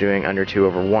 we're doing under 2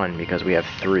 over 1 because we have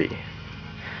 3.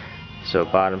 So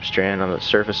bottom strand on the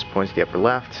surface points to the upper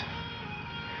left.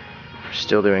 We're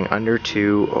still doing under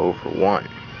 2 over 1.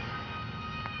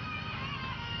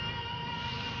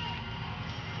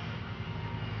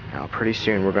 Now pretty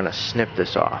soon we're going to snip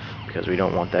this off because we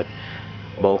don't want that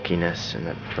bulkiness and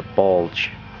the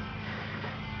bulge.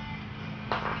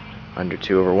 Under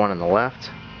 2 over 1 on the left.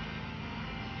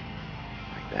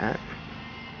 Like that.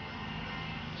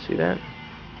 See that?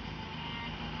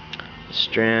 The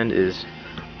strand is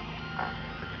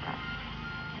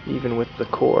even with the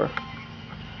core.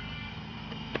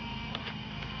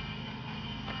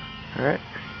 Alright.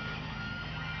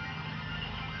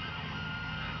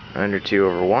 Under 2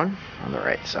 over 1 on the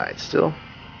right side still.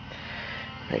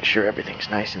 Make sure everything's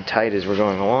nice and tight as we're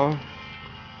going along.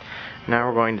 Now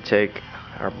we're going to take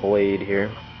our blade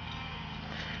here.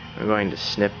 We're going to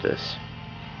snip this.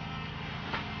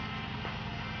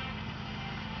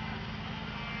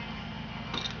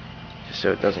 Just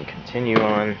so it doesn't continue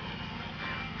on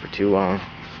for too long.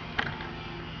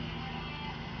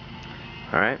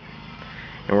 Alright?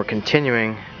 And we're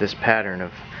continuing this pattern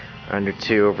of under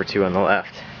 2 over 2 on the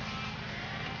left.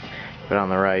 But on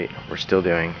the right, we're still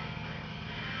doing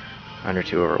under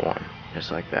 2 over 1.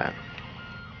 Just like that.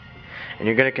 And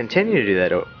you're going to continue to do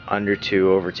that under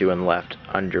 2 over 2 on the left,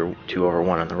 under 2 over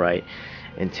 1 on the right,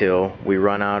 until we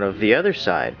run out of the other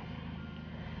side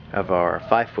of our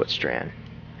 5-foot strand.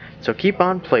 So keep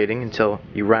on plaiting until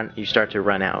you start to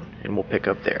run out, and we'll pick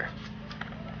up there.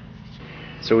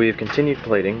 So we have continued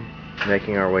plaiting,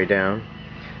 making our way down,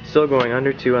 still going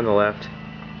under 2 on the left,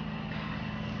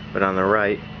 but on the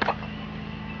right,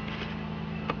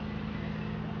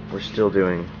 we're still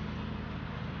doing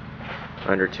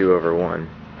under 2 over 1.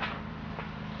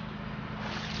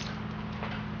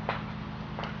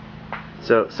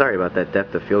 So sorry about that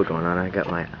depth of field going on. I got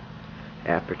my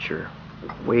aperture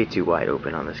way too wide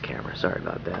open on this camera. Sorry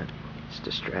about that. It's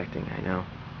distracting, I know.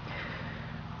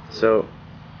 So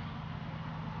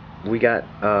we got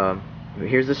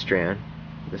here's the strand.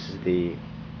 This is the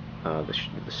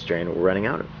strand we're running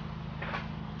out of.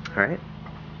 All right.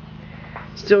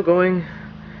 Still going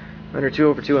under 2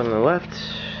 over 2 on the left,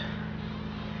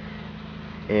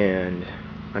 and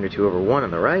under 2 over 1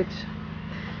 on the right,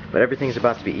 but everything's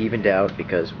about to be evened out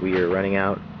because we are running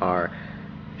out. Our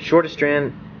shortest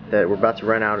strand that we're about to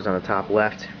run out is on the top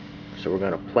left, so we're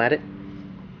going to plait it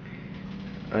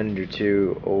under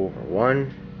 2 over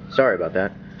 1. Sorry about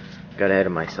that, got ahead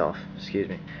of myself, excuse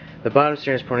me. The bottom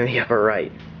strand is pointing to the upper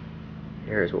right.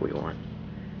 Here's what we want,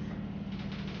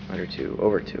 under 2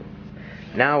 over 2.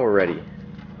 Now we're ready.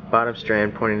 Bottom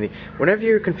strand pointing to the... Whenever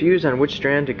you're confused on which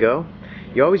strand to go,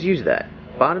 you always use that.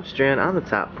 Bottom strand on the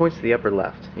top points to the upper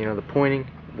left. You know, the pointing,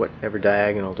 whatever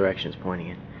diagonal direction it's pointing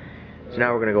in. So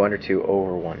now we're going to go under 2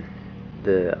 over 1.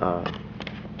 The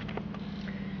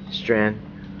strand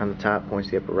on the top points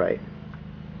to the upper right.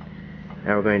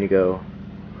 Now we're going to go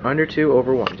under 2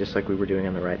 over 1, just like we were doing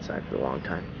on the right side for a long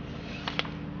time.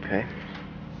 Okay?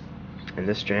 And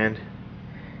this strand,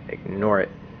 ignore it.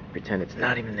 Pretend it's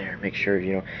not even there. Make sure,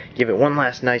 you know, give it one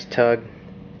last nice tug.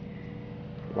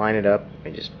 Line it up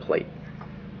and just plait.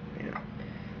 You know.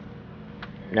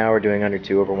 Now we're doing under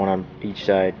 2 over 1 on each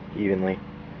side evenly.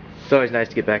 It's always nice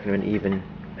to get back into an even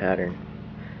pattern.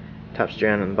 Top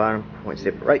strand on the bottom, point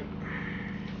step right,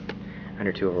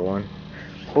 under 2/1,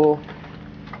 pull,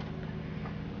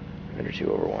 under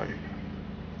 2/1.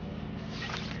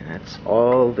 And that's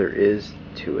all there is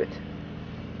to it.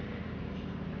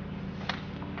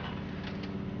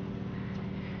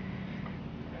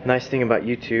 Nice thing about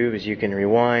YouTube is you can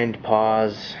rewind,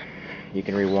 pause, you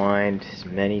can rewind as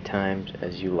many times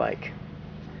as you like.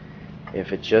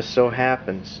 If it just so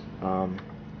happens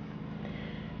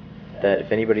that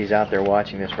if anybody's out there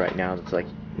watching this right now that's like,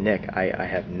 Nick, I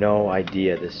have no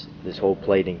idea this whole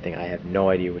plating thing, I have no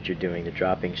idea what you're doing, the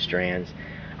dropping strands,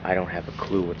 I don't have a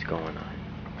clue what's going on.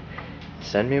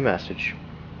 Send me a message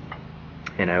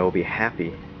and I will be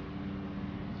happy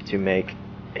to make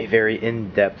a very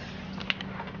in-depth,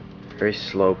 very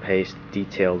slow-paced,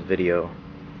 detailed video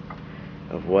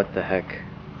of what the heck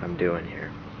I'm doing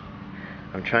here.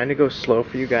 I'm trying to go slow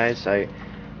for you guys. I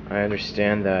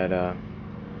understand that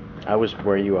I was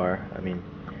where you are. I mean,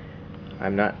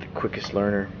 I'm not the quickest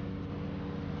learner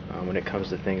when it comes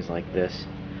to things like this.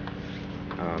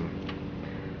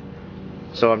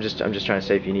 So I'm just trying to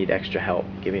say, if you need extra help,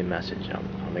 give me a message.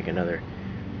 I'll make another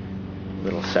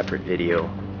little separate video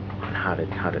on how to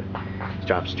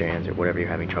drop strands or whatever you're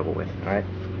having trouble with. All right.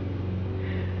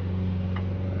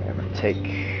 I'm gonna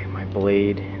take my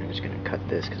blade and I'm just gonna cut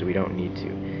this because we don't need to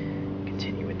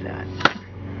continue with that.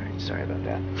 All right, sorry about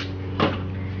that.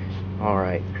 All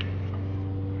right.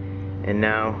 And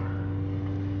now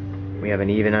we have an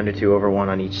even under 2/1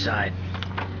 on each side.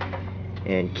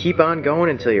 And keep on going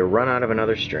until you run out of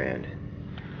another strand.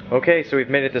 Okay, so we've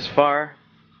made it this far.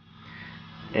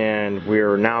 And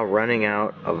we're now running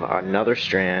out of another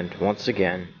strand once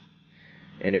again.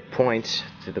 And it points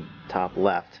to the top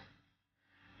left.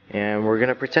 And we're going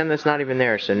to pretend that's not even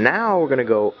there. So now we're going to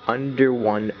go under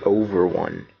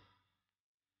 1/1.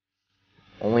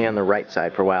 Only on the right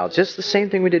side for a while. Just the same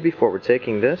thing we did before. We're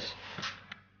taking this,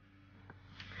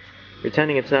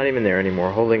 pretending it's not even there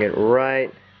anymore, holding it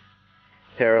right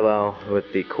parallel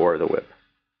with the core of the whip.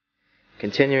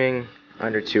 Continuing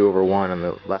under 2/1 on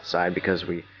the left side because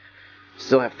we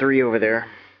still have 3 over there.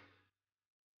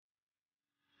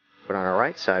 But on our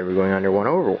right side we're going under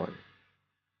 1/1.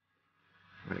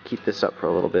 I'm going to keep this up for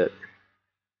a little bit.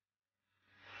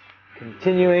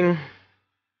 Continuing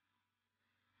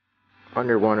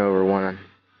under 1/1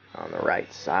 on the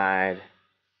right side.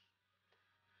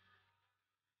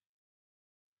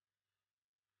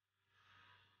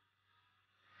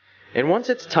 And once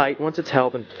it's tight, once it's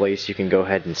held in place, you can go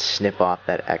ahead and snip off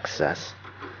that excess.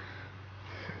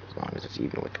 As long as it's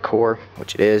even with the core,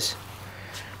 which it is.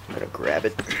 I'm going to grab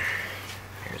it.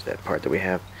 Here's that part that we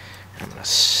have. I'm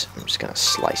just going to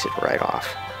slice it right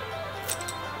off.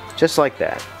 Just like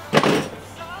that.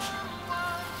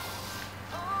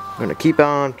 I'm going to keep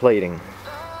on plating.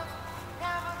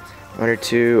 Under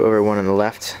 2/1 on the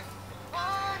left.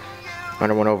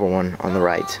 Under 1/1 on the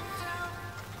right.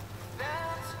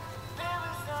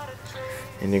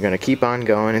 And you're going to keep on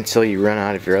going until you run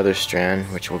out of your other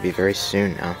strand, which will be very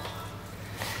soon now.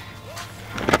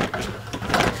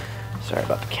 Sorry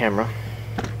about the camera.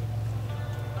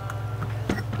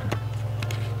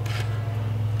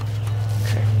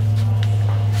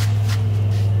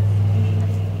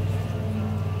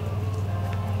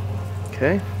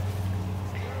 Okay.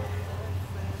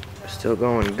 Still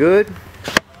going good.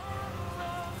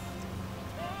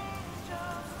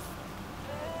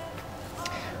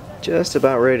 Just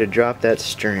about ready to drop that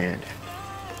strand.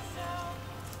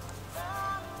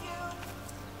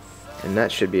 And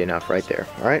that should be enough right there.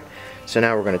 Alright, so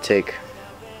now we're going to take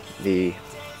the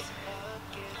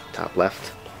top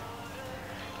left,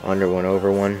 under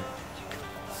 1/1,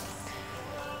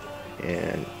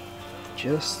 and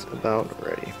just about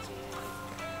ready.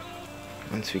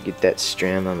 Once we get that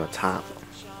strand on the top,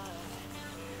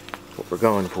 what we're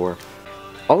going for.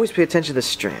 Always pay attention to the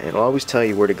strand. It'll always tell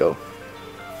you where to go.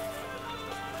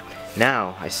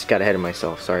 Now, I got ahead of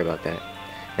myself, sorry about that.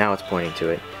 Now it's pointing to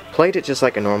it. Plait it just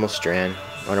like a normal strand,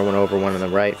 under 1/1 on the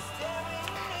right.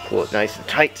 Pull it nice and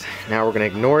tight. Now we're going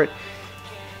to ignore it.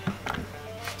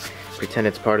 Pretend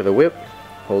it's part of the whip.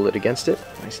 Hold it against it,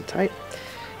 nice and tight.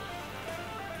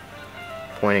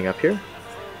 Pointing up here.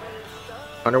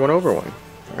 Under 1/1,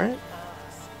 alright?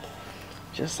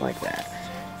 Just like that.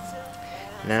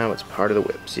 Now it's part of the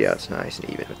whip. See how it's nice and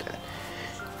even with that.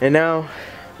 And now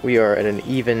we are at an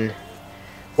even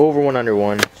over 1 under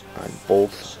 1 on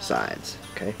both sides.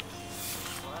 Okay.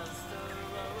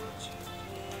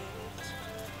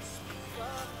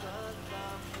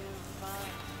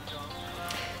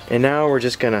 And now we're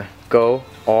just gonna go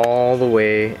all the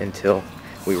way until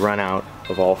we run out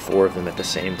of all 4 of them at the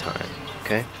same time,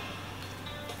 okay?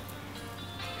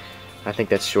 I think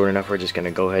that's short enough. We're just going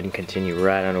to go ahead and continue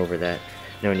right on over that.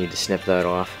 No need to snip that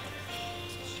off.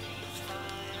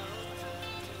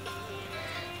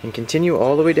 And continue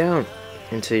all the way down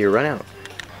until you run out.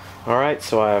 Alright,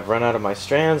 so I've run out of my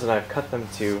strands and I've cut them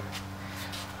to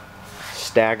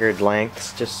staggered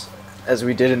lengths, just as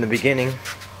we did in the beginning.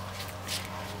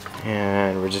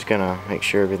 And we're just going to make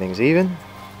sure everything's even.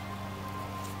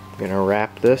 I'm going to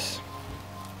wrap this.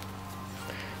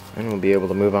 And we'll be able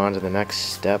to move on to the next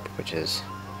step, which is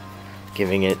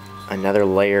giving it another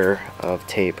layer of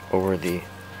tape over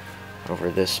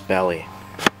this belly.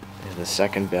 This is the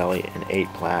second belly in 8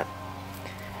 plait.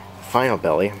 The final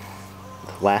belly,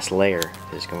 the last layer,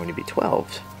 is going to be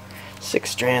 12. 6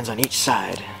 strands on each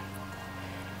side.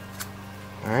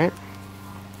 Alright?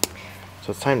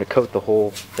 So it's time to coat the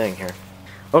whole thing here.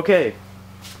 Okay.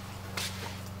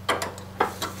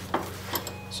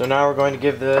 So now we're going to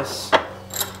give this,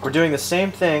 we're doing the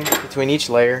same thing between each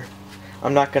layer.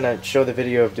 I'm not going to show the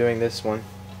video of doing this one.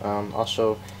 I'll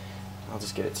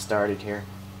just get it started here.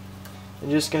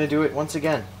 And you're just going to do it once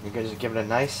again. You're going to give it a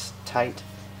nice tight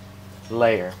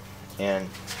layer and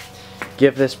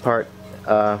give this part,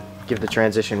 give the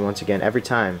transition once again. Every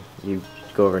time you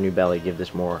go over a new belly, give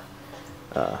this more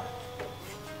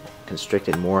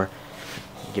constricted,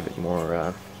 give it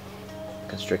more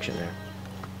constriction there.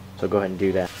 So go ahead and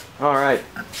do that. Alright,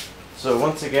 so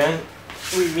once again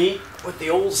we meet with the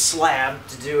old slab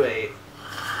to do a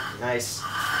nice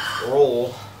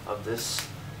roll of this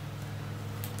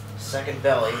second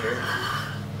belly here.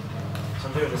 So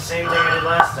I'm doing the same thing I did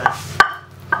last time.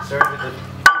 Starting with the,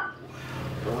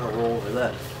 don't want to roll over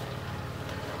that.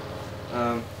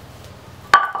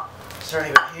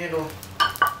 Starting with the handle,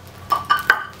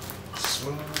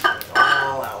 smooth it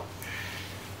all out.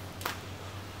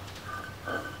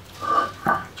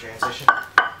 Transition.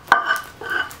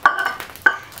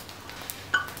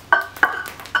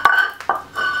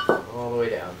 All the way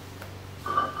down.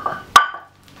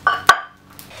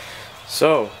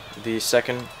 So, the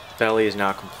second belly is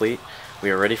now complete. We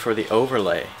are ready for the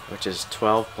overlay, which is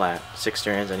 12 plait, 6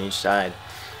 strands on each side,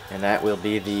 and that will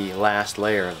be the last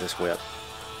layer of this whip.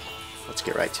 Let's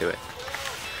get right to it.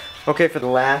 Okay, for the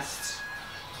last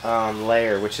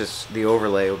layer, which is the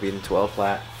overlay, will be in 12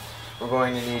 plait. We're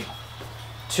going to need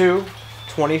 2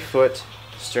 20-foot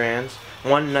strands,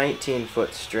 1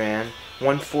 19-foot strand,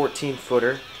 1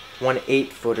 14-footer, 1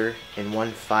 8-footer, and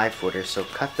 1 5-footer. So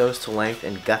cut those to length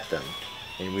and gut them,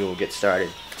 and we will get started.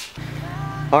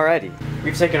 Alrighty,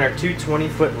 we've taken our 2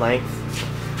 20-foot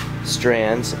length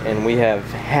strands and we have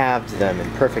halved them in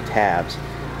perfect halves,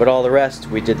 but all the rest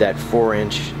we did that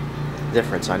 4-inch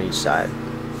difference on each side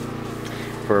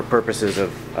for purposes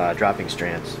of dropping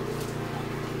strands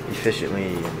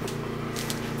efficiently.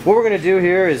 What we're going to do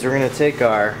here is we're going to take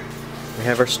we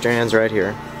have our strands right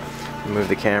here. Move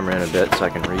the camera in a bit so I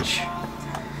can reach.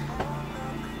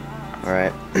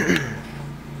 Alright.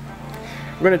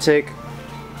 We're going to take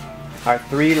our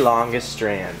 3 longest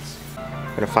strands.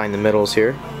 We're going to find the middles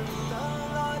here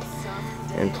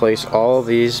and place all of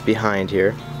these behind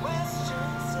here.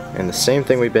 And the same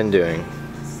thing we've been doing.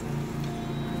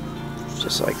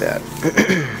 Just like that.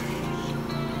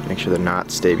 Make sure the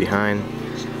knots stay behind.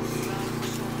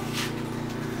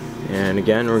 And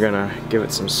again, we're going to give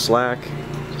it some slack,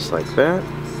 just like that.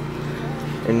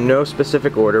 In no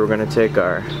specific order, we're going to take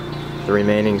the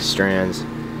remaining strands,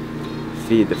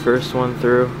 feed the first one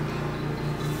through,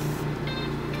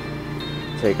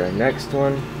 take our next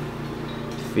one,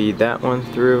 feed that one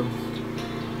through.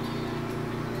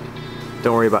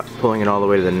 Don't worry about pulling it all the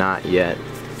way to the knot yet.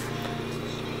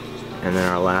 And then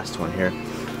our last one here.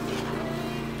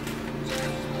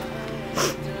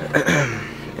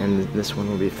 And this one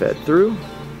will be fed through.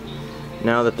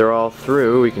 Now that they're all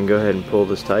through, we can go ahead and pull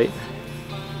this tight.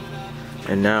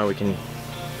 And now we can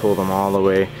pull them all the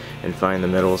way and find the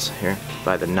middles here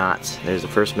by the knots. There's the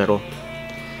first middle.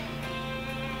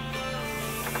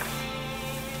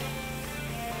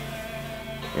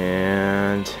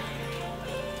 And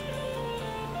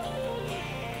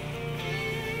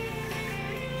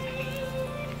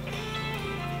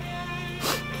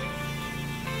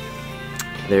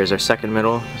there's our second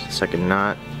middle, second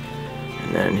knot,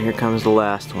 and then here comes the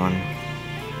last one.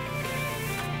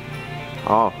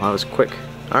 Oh, that was quick.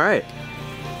 Alright.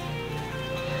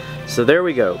 So there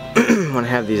we go. We want to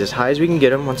have these as high as we can get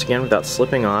them, once again, without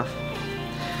slipping off.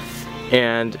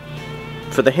 And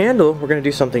for the handle, we're going to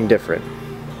do something different.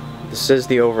 This is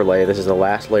the overlay. This is the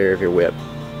last layer of your whip.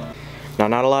 Now,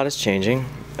 not a lot is changing.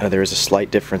 There is a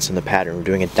slight difference in the pattern. We're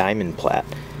doing a diamond plait.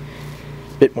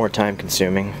 bit more time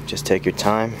consuming. Just take your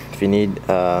time. If you need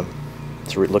to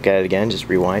look at it again, just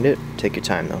rewind it. Take your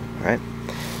time though, alright?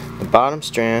 The bottom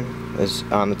strand is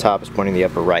on the top, is pointing the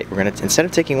upper right. We're going to, instead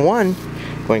of taking one, go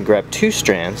ahead and grab two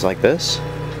strands like this.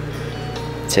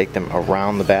 Take them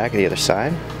around the back of the other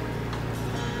side.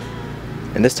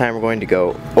 And this time we're going to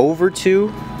go over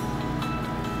two,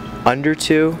 under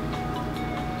two,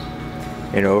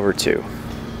 and over two.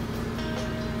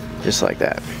 Just like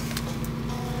that.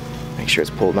 Make sure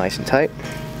it's pulled nice and tight.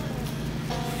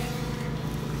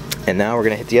 And now we're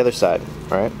going to hit the other side,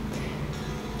 alright?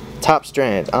 Top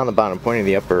strand on the bottom, pointing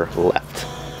the upper left.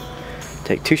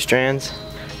 Take two strands,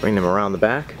 bring them around the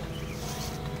back.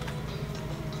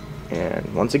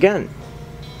 And once again,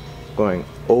 going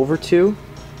over two,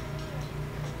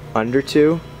 under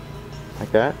two,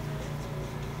 like that,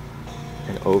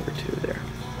 and over two there.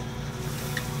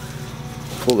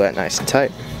 Pull that nice and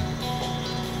tight.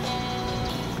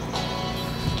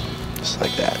 Just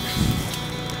like that.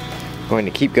 I'm going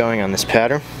to keep going on this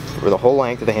pattern for the whole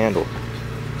length of the handle.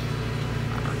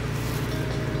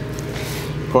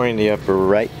 Pointing the upper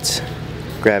right,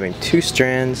 grabbing two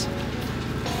strands,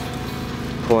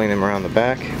 pulling them around the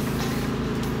back.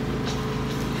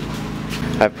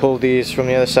 I pulled these from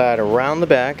the other side around the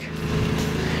back,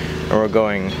 and we're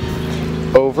going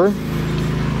over,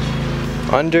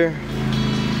 under,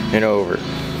 and over,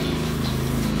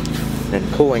 and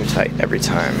pulling tight every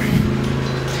time.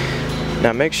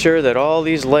 Now make sure that all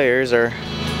these layers are,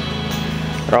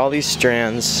 or all these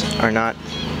strands are not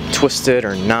twisted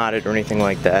or knotted or anything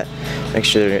like that. Make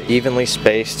sure they're evenly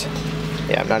spaced.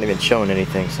 Yeah, I'm not even showing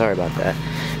anything, sorry about that.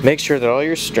 Make sure that all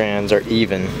your strands are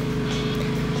even.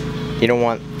 You don't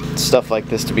want stuff like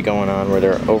this to be going on where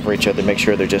they're over each other. Make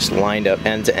sure they're just lined up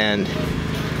end to end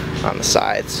on the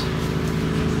sides.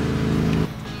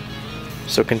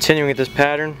 So continuing with this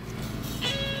pattern,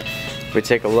 if we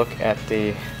take a look at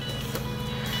the,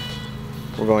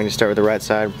 we're going to start with the right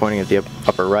side, pointing at the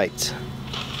upper right.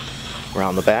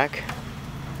 Around the back,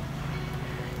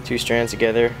 two strands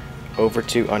together, over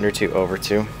two, under two, over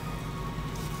two.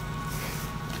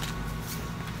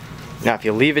 Now if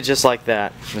you leave it just like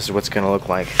that, this is what it's going to look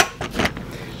like.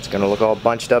 It's going to look all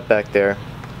bunched up back there.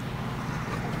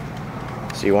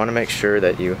 So you want to make sure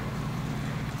that you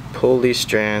pull these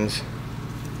strands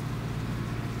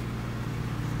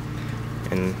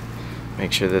and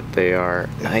make sure that they are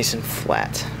nice and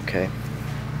flat, okay?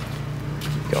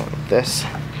 Keep going with this.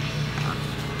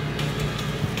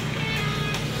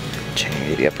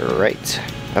 Change the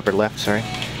upper left, sorry.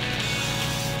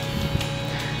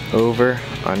 Over,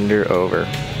 under, over.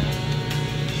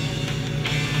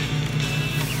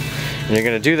 And you're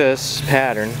going to do this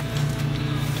pattern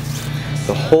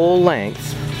the whole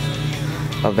length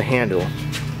of the handle.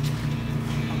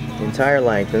 The entire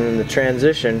length, and then the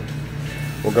transition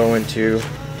will go into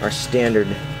our standard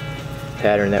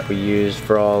pattern that we use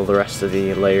for all the rest of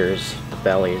the layers, the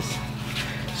bellies.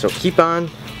 So keep on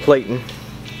plaiting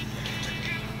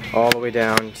all the way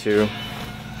down to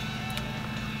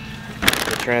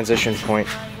the transition point,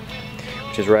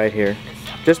 which is right here,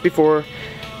 just before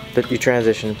that you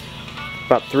transition,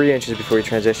 about 3 inches before you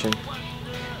transition.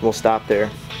 We'll stop there.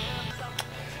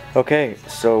 Okay,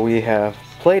 so we have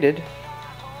plaited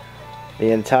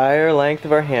the entire length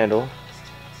of our handle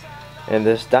in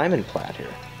this diamond plait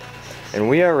here, and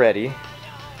we are ready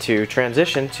to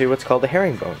transition to what's called the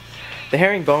herringbone. The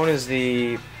herringbone is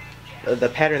the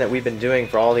pattern that we've been doing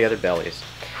for all the other bellies,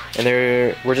 and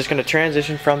we're just going to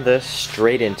transition from this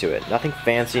straight into it. Nothing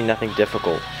fancy, nothing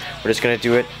difficult. We're just going to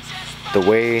do it the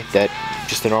way that,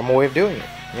 just the normal way of doing it.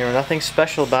 You know, nothing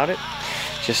special about it.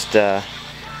 Just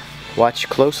watch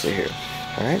closely here.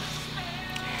 Alright?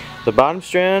 The bottom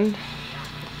strand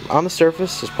on the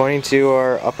surface is pointing to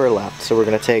our upper left, so we're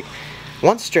going to take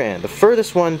one strand, the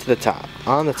furthest one to the top,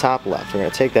 on the top left. We're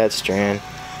going to take that strand,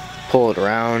 pull it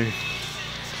around.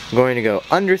 I'm going to go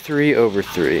under 3, over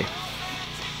 3.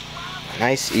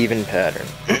 Nice even pattern.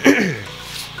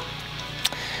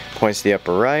 Points to the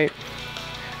upper right,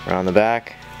 around the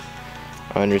back,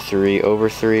 under 3, over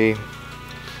 3.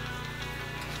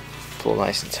 Pull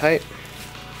nice and tight.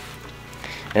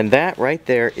 And that right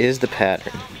there is the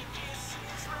pattern.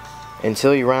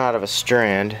 Until you run out of a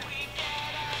strand,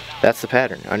 that's the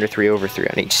pattern, under 3, over 3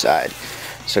 on each side.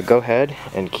 So go ahead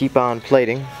and keep on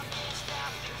plaiting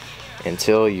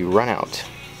until you run out,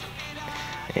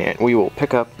 and we will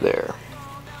pick up there.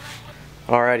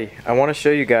 Alrighty, I want to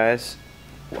show you guys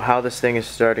how this thing is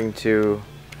starting to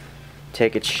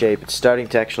take its shape. It's starting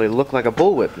to actually look like a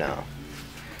bullwhip now.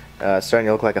 It's starting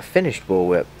to look like a finished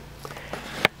bullwhip.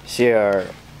 See our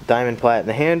diamond plait in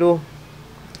the handle,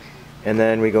 and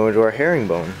then we go into our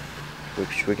herringbone.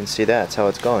 we can see that's how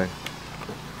it's going.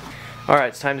 Alright,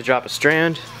 it's time to drop a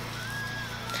strand.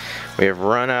 We have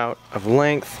run out of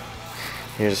length.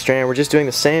 Here's a strand. We're just doing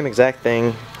the same exact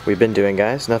thing we've been doing,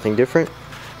 guys. Nothing different.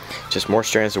 Just more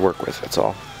strands to work with, that's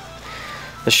all.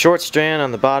 The short strand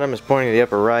on the bottom is pointing to the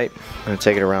upper right. I'm going to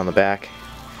take it around the back.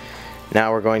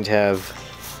 Now we're going to have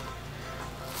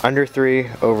under 3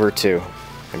 over 2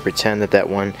 and pretend that that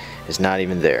one is not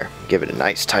even there. Give it a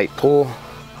nice tight pull.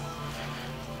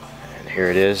 And here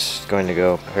it is. It's going to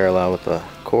go parallel with the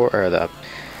core or the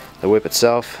whip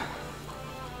itself.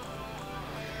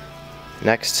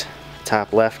 Next,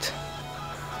 top left,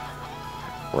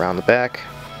 around the back.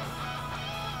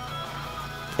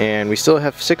 And we still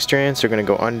have 6 strands, so we're going to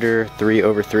go under 3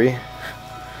 over 3.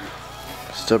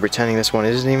 Still pretending this one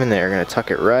isn't even there. We're going to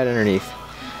tuck it right underneath.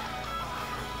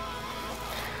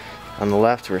 On the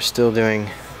left, we're still doing,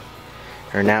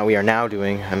 or now we are now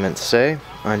doing, I meant to say,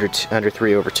 under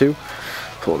 3 over 2.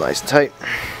 Pull nice and tight.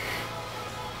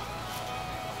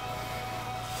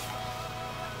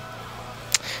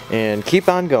 And keep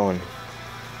on going.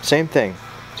 Same thing,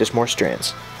 just more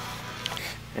strands.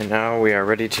 And now we are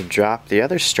ready to drop the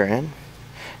other strand.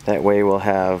 That way we'll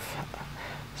have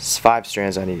 5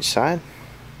 strands on each side.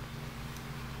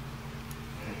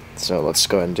 So let's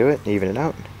go ahead and do it, even it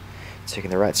out.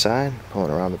 Taking the right side,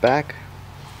 pulling around the back.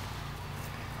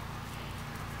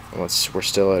 We're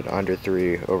still at under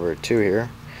 3 over 2 here.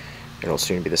 It'll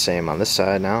soon be the same on this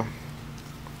side now.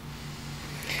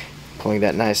 Pulling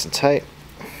that nice and tight.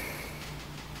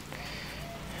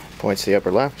 Points to the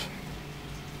upper left.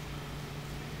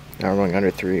 Now we're going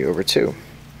under 3 over 2.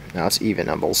 Now it's even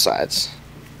on both sides.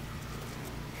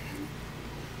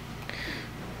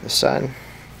 This side.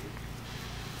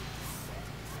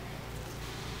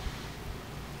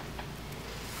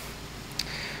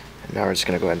 And now we're just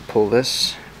going to go ahead and pull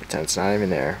this. Pretend it's not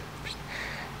even there.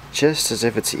 Just as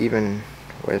if it's even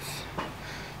with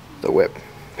the whip.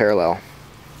 Parallel.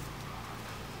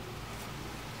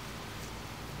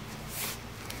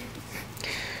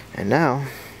 And now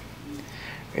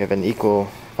we have an equal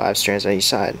 5 strands on each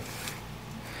side.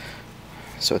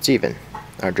 So it's even.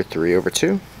 Under 3 over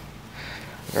 2 on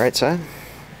the right side,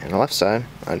 and the left side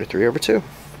under 3 over 2.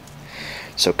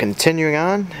 So continuing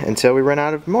on until we run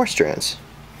out of more strands.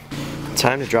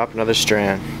 Time to drop another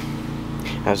strand.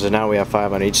 As of now we have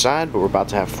 5 on each side, but we're about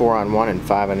to have 4 on one and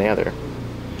 5 on the other.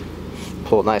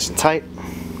 Pull it nice and tight.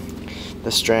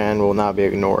 The strand will now be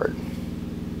ignored.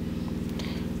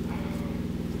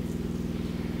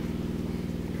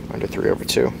 Under 3 over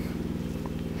 2.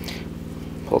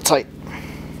 Pull tight.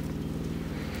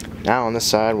 Now on this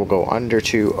side we'll go under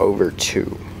 2 over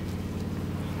 2.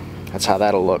 That's how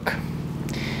that'll look.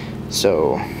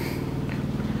 So,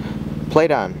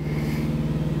 plait on.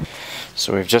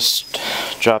 So we've just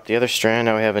dropped the other strand.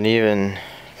 Now we have an even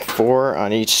 4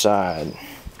 on each side.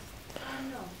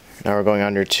 Now we're going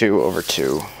under 2 over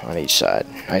 2 on each side.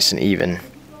 Nice and even.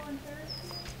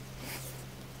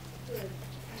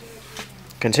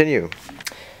 Continue.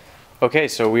 Okay,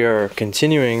 so we are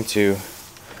continuing to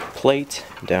plait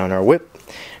down our whip,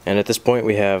 and at this point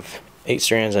we have 8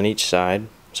 strands on each side.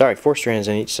 Sorry, 4 strands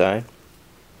on each side,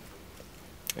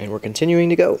 and we're continuing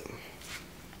to go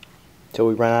until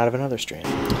we run out of another strand.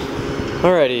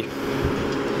 Alrighty,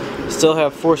 still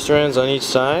have 4 strands on each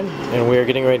side, and we are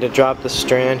getting ready to drop the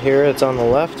strand here. It's on the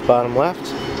left, bottom left.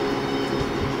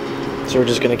 So we're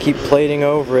just going to keep plaiting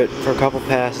over it for a couple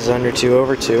passes under 2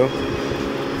 over 2.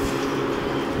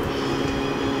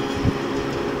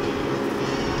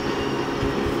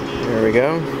 There we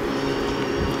go.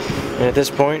 And at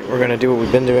this point, we're going to do what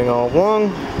we've been doing all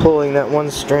along, pulling that one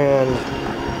strand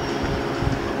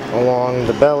along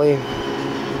the belly,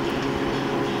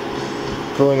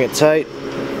 pulling it tight,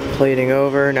 plaiting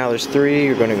over. Now there's 3.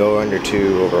 You're going to go under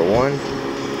 2 over 1.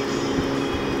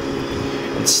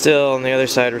 And still, on the other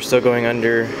side, we're still going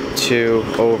under 2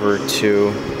 over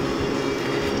 2,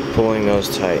 pulling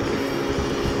those tight.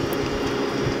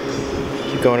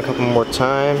 Keep going a couple more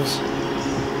times.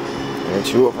 Under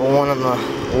 2 over 1 on the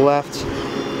left,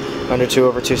 under 2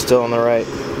 over 2 still on the right.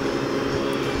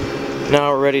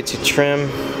 Now we're ready to trim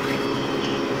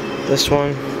this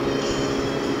one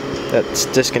that's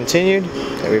discontinued,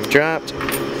 that we've dropped,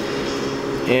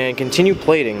 and continue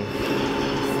plaiting.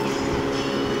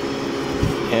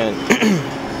 And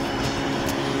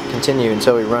continue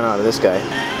until we run out of this guy.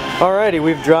 Alrighty,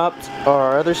 we've dropped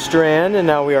our other strand, and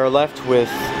now we are left with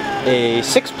a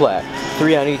 6 plait,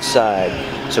 3 on each side.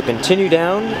 So continue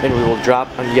down, and we will drop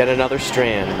on yet another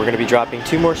strand. We're going to be dropping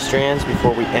 2 more strands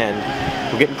before we end.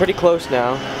 We're getting pretty close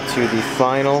now to the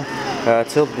final,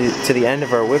 to the end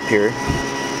of our whip here.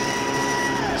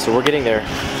 So we're getting there.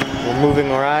 we're moving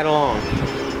right along.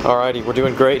 Alrighty, we're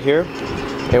doing great here.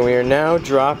 And we are now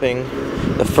dropping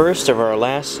the first of our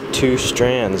last 2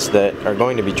 strands that are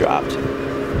going to be dropped.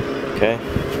 Okay,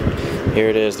 here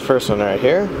it is, the first one right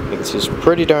here. You can see it's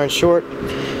pretty darn short.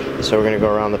 So we're going to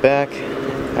go around the back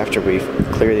after we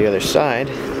clear the other side.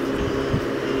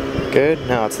 Good,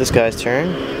 now it's this guy's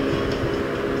turn.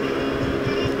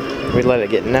 We let it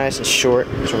get nice and short,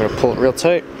 so we're going to pull it real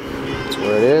tight. That's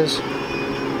where it is.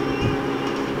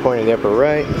 Point to the upper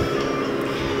right.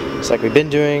 It's like we've been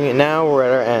doing, and now we're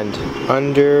at our end.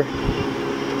 Under 1.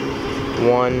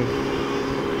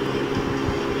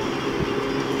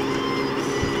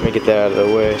 Let me get that out of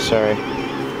the way, sorry.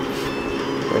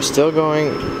 We're still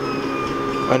going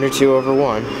under 2 over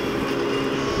 1.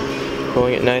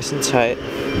 Pulling it nice and tight.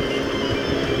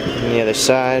 And the other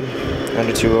side,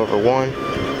 under 2 over 1.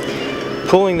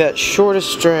 Pulling that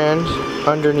shortest strand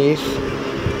underneath,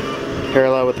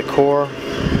 parallel with the core.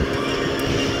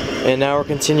 And now we're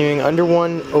continuing under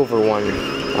 1 over 1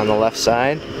 on the left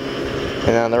side.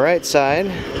 And on the right side,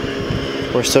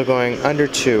 we're still going under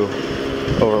 2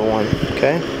 over 1,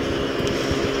 okay?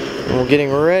 And we're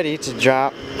getting ready to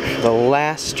drop the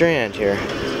last strand here.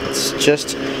 It's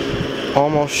just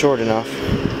almost short enough.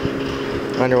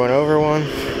 Under 1 over 1,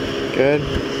 good.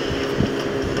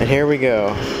 And here we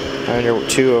go. Under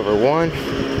 2 over 1.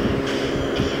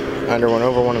 Under 1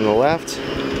 over 1 on the left.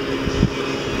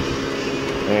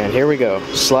 And here we go,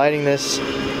 sliding this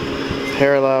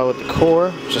parallel with the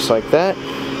core, just like that.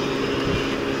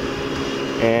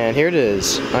 And here it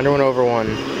is, under 1 over 1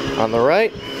 on the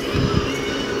right,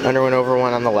 under 1 over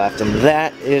 1 on the left. And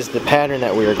that is the pattern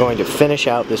that we are going to finish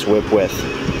out this whip with.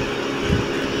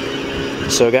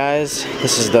 So guys,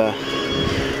 this is the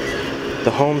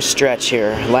home stretch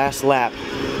here, last lap.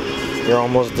 You're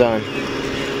almost done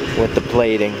with the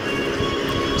plating.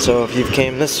 So if you've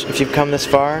come this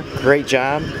far, great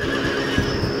job.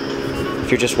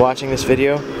 If you're just watching this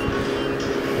video,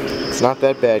 it's not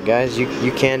that bad, guys.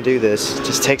 You can do this. It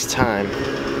just takes time.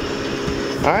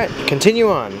 Alright, continue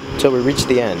on until we reach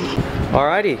the end.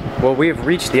 Alrighty, well, we have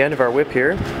reached the end of our whip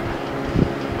here.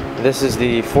 This is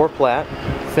the 4-plait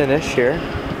finish here.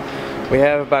 We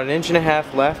have about 1.5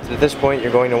 inches left. At this point,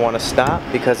 you're going to want to stop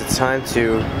because it's time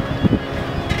to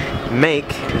make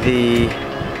the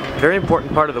very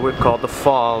important part of the whip called the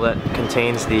fall that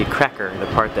contains the cracker, the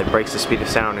part that breaks the speed of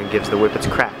sound and gives the whip its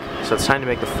crack. So it's time to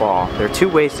make the fall. There are 2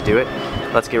 ways to do it.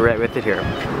 Let's get right with it here.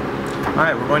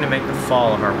 Alright, we're going to make the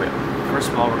fall of our whip. First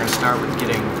of all, we're going to start with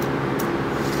getting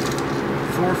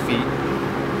 4 feet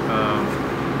of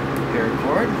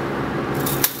paracord.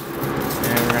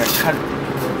 And we're going to cut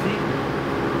 4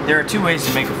 feet. There are 2 ways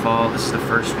to make a fall. This is the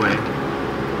first way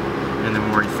and the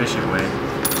more efficient way.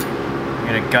 You're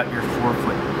going to gut your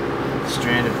 4-foot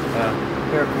strand of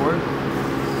paracord.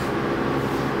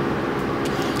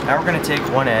 Now we're going to take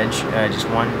one edge, just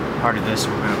one part of this,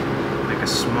 and we're going to make a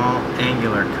small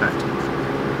angular cut.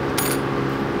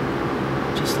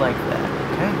 Just like that,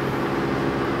 okay?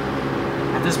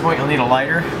 At this point you'll need a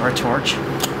lighter or a torch,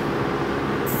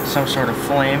 some sort of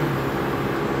flame,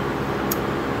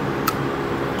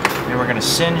 and we're going to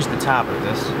singe the top of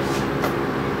this.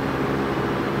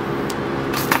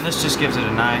 And this just gives it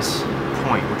a nice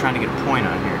point. We're trying to get a point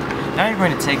on here. Now you're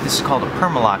going to take, this is called a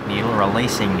permalock needle or a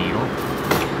lacing needle.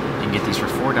 You can get these for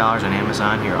 $4 on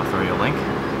Amazon. Here, I'll throw you a link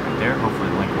right there. Hopefully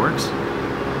the link works.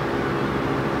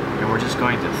 And we're just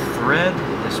going to thread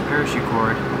this parachute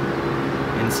cord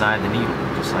inside the needle,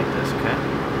 just like this, okay?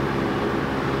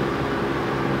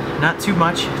 Not too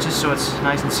much, just so it's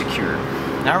nice and secure.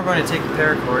 Now we're going to take the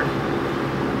paracord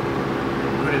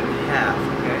and put it in half,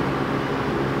 okay?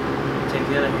 Take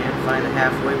the other hand, find the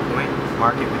halfway point,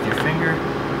 mark it with your finger,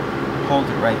 hold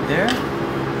it right there.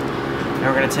 Now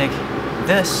we're going to take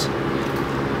this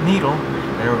needle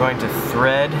and we're going to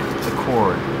thread the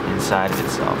cord inside of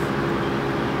itself.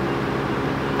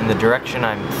 In the direction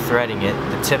I'm threading it,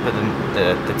 the tip of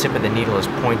the needle is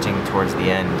pointing towards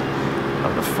the end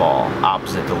of the fall,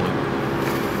 opposite the loop.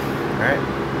 Alright?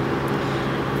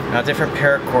 Now different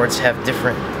paracords have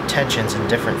different tensions and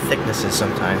different thicknesses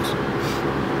sometimes.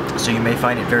 So you may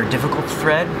find it very difficult to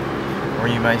thread, or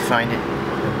you might find it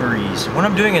a breeze. What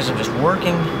I'm doing is I'm just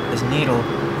working this needle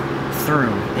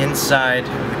through inside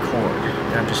of the cord,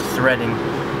 and I'm just threading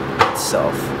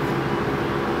itself.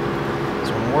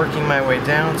 So I'm working my way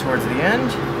down towards the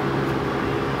end.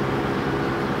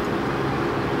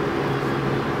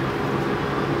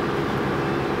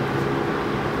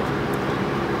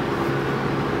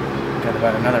 Got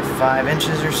about another 5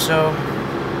 inches or so.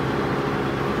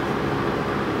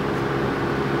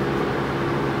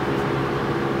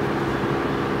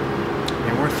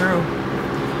 And we're through.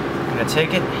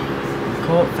 take it,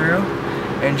 pull it through,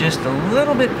 and just a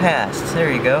little bit past.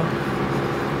 There you go.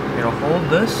 You're gonna hold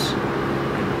this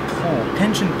and pull,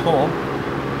 pinch and pull,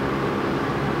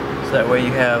 so that way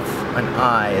you have an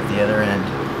eye at the other end.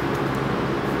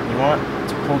 You want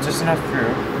to pull just enough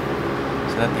through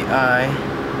so that the eye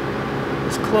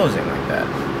is closing like that.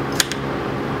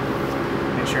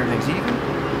 Make sure everything's even.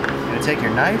 You're going to take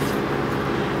your knife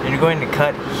and you're going to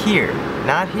cut here.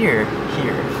 Not here,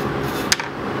 here.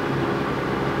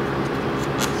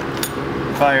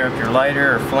 Fire up your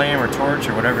lighter or flame or torch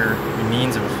or whatever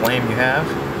means of a flame you have.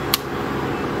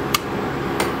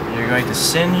 And you're going to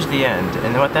singe the end.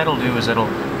 And what that'll do is it'll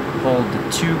hold the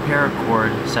two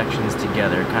paracord sections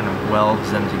together, kind of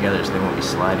welds them together so they won't be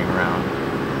sliding around.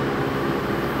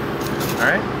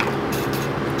 Alright?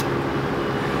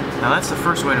 Now that's the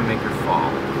first way to make your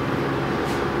fall.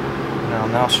 Now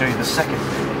I'll show you the second way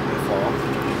to make your fall.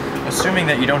 Assuming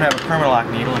that you don't have a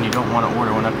Permalock needle and you don't want to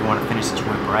order one up, you want to finish this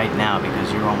whip right now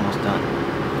because you're almost done.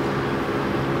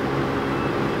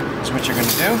 So what you're going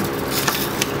to do,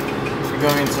 you're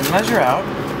going to measure out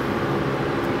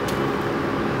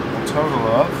total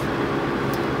of,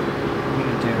 I'm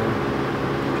going to do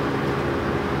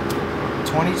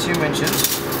 22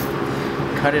 inches,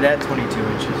 cut it at 22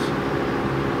 inches.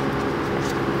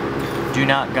 Do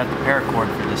not gut the paracord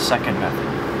for the second method.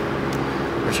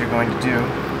 What you're going to do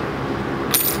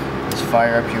is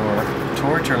fire up your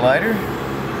torch or lighter,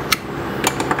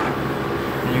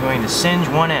 and you're going to singe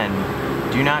one end.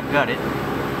 Do not gut it.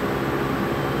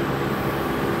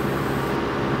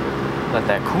 Let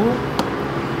that cool.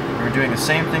 We're doing the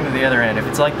same thing to the other end. If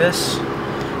it's like this,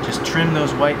 just trim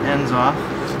those white ends off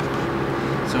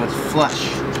so it's flush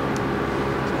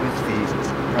with the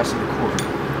rest of the cord.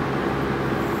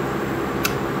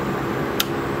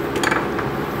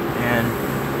 And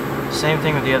same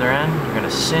thing with the other end. You're going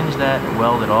to singe that and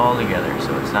weld it all together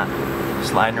so it's not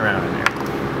sliding around in there.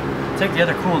 Take the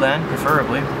other cool end,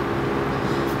 preferably,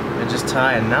 and just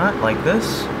tie a knot like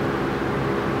this,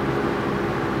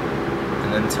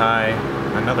 and then tie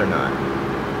another knot.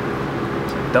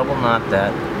 So double knot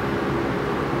that,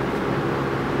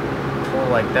 pull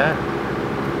like that,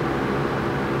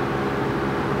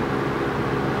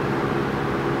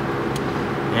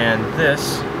 and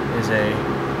this is a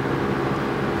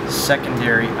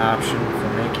secondary option for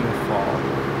making a fall.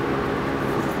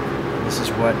 This is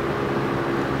what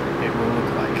it will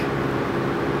look like.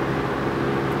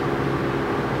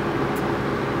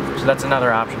 So that's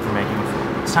another option for making a fall.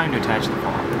 It's time to attach the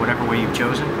fall. Whatever way you've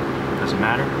chosen, doesn't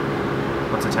matter.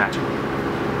 Let's attach it.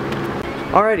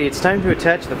 Alrighty, it's time to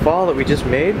attach the fall that we just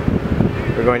made.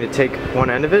 We're going to take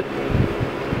one end of it.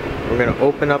 We're going to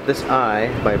open up this eye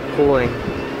by pulling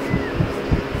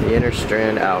the inner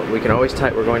strand out. We can always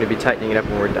we're going to be tightening it up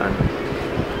when we're done.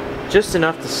 Just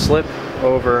enough to slip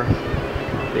over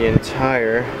the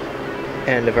entire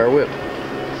end of our whip.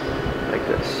 Like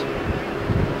this.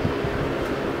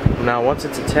 Now once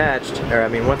it's attached,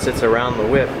 once it's around the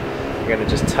whip, you're going to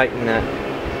just tighten that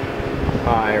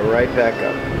eye right back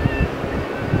up.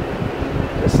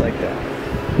 Just like that.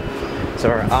 So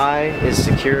our eye is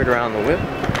secured around the whip.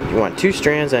 You want 2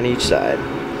 strands on each side.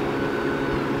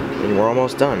 And we're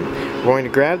almost done. We're going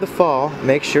to grab the fall,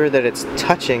 make sure that it's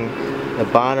touching the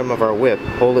bottom of our whip.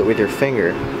 Hold it with your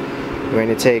finger. We're going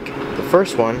to take the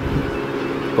first one,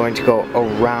 going to go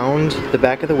around the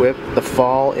back of the whip. The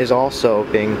fall is also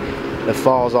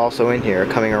in here,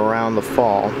 coming around the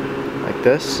fall like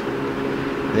this.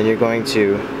 And then you're going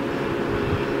to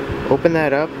open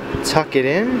that up, tuck it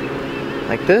in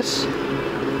like this,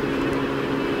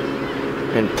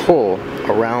 and pull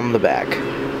around the back.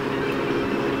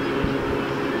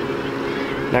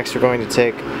 Next we're going to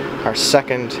take our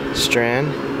second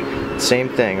strand, same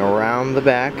thing, around the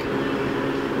back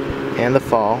and the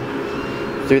fall,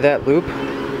 through that loop,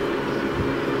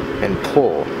 and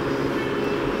pull.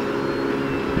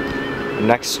 The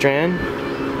next strand,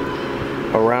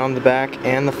 around the back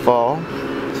and the fall,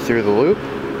 through the loop,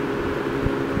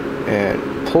 and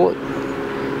pull it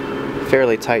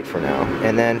fairly tight for now.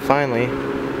 And then finally,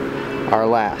 our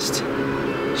last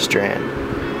strand,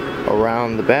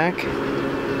 around the back,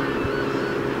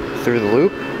 through the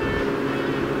loop,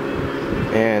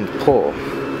 and pull.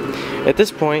 At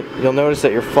this point, you'll notice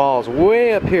that your fall is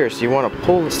way up here, so you want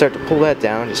to start to pull that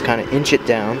down, just kind of inch it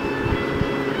down.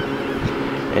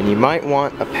 And you might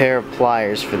want a pair of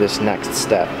pliers for this next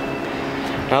step.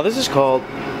 Now this is called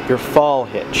your fall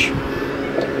hitch.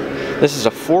 This is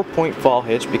a 4-point fall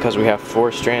hitch because we have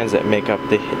 4 strands that make up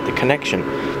the connection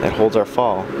that holds our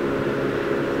fall.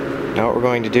 Now what we're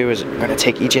going to do is we're going to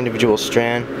take each individual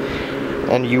strand,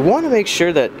 and you want to make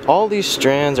sure that all these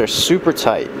strands are super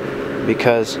tight.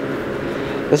 because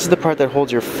this is the part that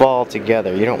holds your fall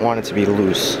together. You don't want it to be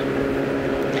loose.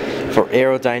 For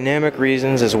aerodynamic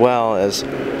reasons as well as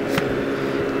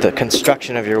the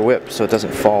construction of your whip so it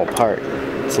doesn't fall apart.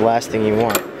 It's the last thing you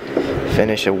want.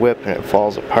 Finish a whip and it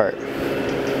falls apart.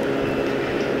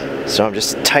 So I'm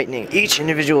just tightening each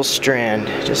individual strand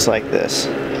just like this.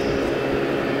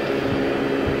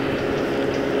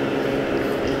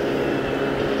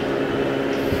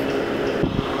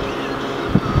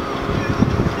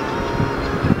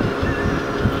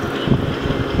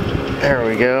 There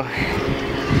we go.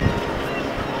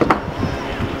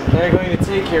 Now you're going to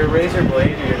take your razor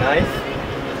blade or your knife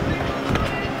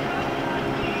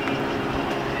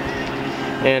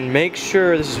and make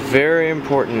sure, this is very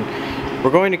important,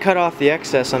 we're going to cut off the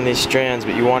excess on these strands,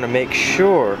 but you want to make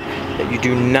sure that you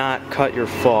do not cut your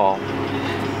fall.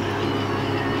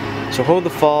 So hold the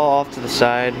fall off to the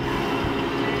side,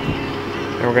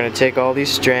 and we're going to take all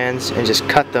these strands and just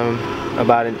cut them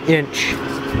about an inch.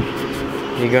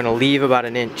 You're going to leave about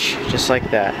an inch, just like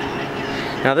that.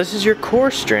 Now this is your core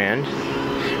strand.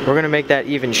 We're going to make that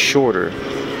even shorter.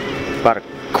 About a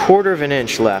quarter of an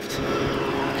inch left.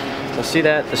 So see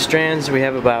that? The strands, we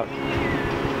have about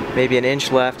maybe an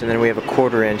inch left, and then we have a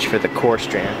quarter inch for the core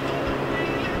strand.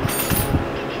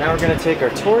 Now we're going to take our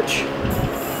torch.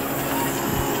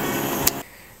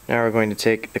 Now we're going to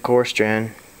take the core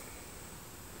strand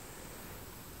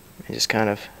and just kind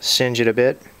of singe it a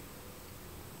bit.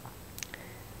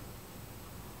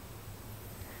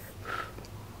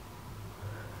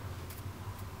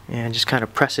 And just kind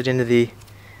of press it into the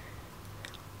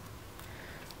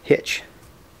hitch.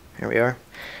 There we are.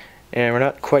 And we're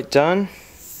not quite done.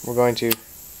 We're going to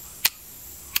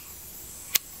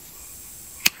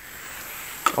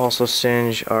also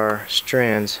singe our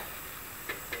strands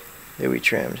that we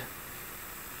trimmed.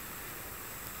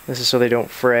 This is so they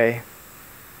don't fray.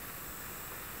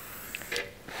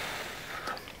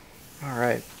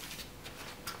 Alright.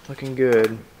 Looking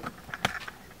good.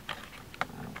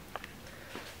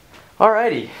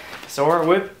 Alrighty, so our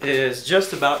whip is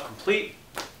just about complete.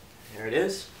 There it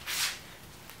is.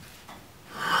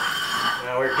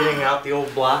 Now we're getting out the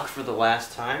old block for the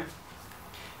last time.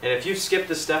 And if you've skipped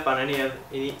a step on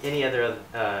any other of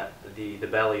the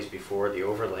bellies before, the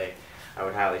overlay, I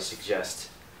would highly suggest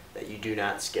that you do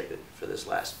not skip it for this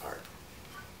last part,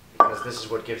 because this is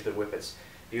what gives the whip its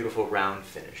beautiful round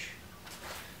finish.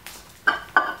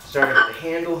 Starting with the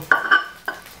handle.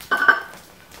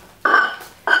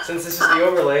 Since this is the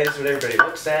overlay, this is what everybody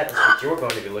looks at, this is what you're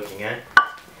going to be looking at.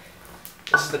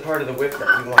 This is the part of the whip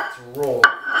that you want to roll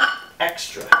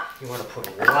extra. You want to put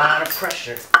a lot of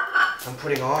pressure. I'm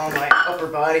putting all my upper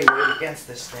body weight against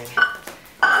this thing.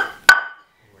 And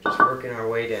we're just working our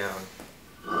way down.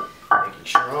 Making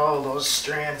sure all those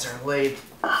strands are laid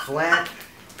flat.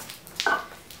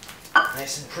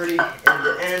 Nice and pretty, end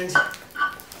to end.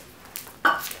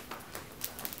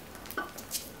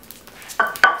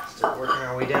 Still working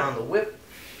our way down the whip.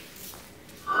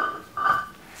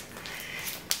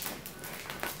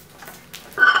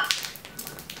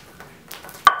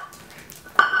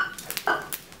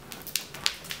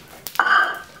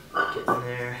 Getting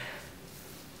there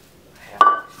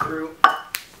halfway through.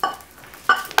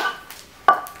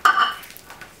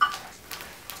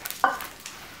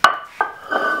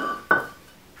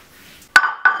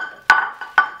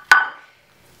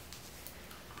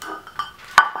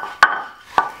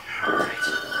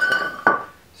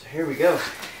 Here we go.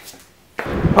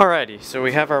 Alrighty, so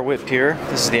we have our whip here.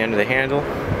 This is the end of the handle.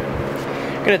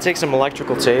 I'm going to take some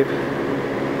electrical tape,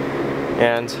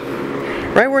 and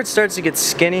right where it starts to get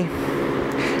skinny,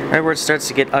 right where it starts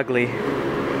to get ugly,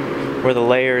 where the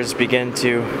layers begin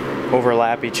to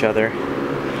overlap each other,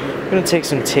 I'm going to take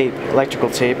some tape, electrical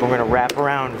tape. I'm going to wrap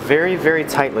around very, very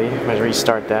tightly. I'm going to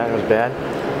restart that, it was bad.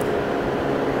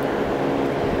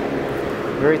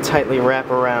 Very tightly wrap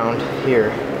around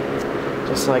here.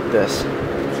 Just like this.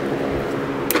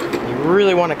 You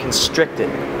really want to constrict it.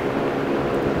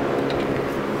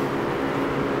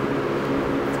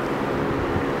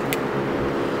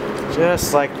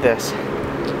 Just like this.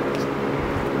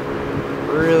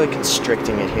 Really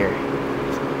constricting it here.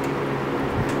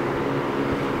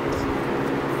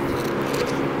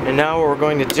 And now what we're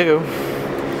going to do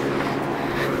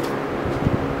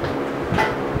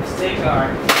is take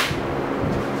our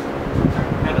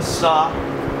saw.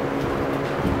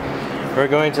 We're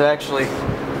going to actually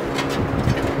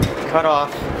cut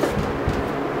off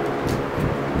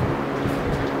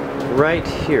right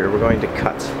here. We're going to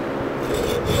cut.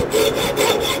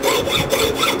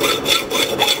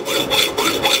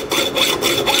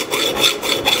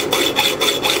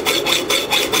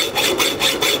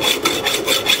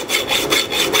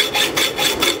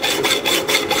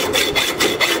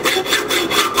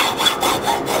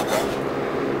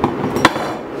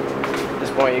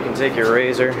 point, you can take your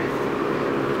razor,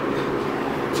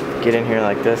 get in here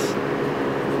like this.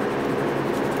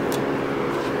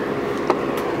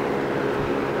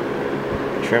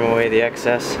 Trim away the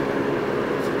excess.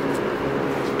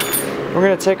 We're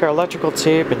going to take our electrical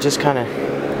tape and just kind of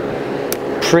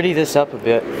pretty this up a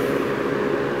bit.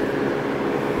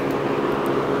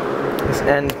 This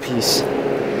end piece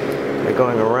by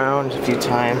going around a few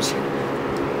times,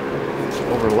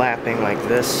 overlapping like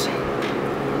this.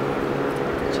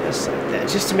 Just like that,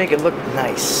 just to make it look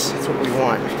nice. That's what we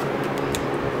want.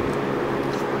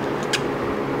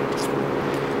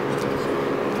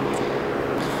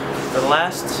 The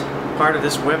last part of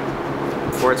this whip,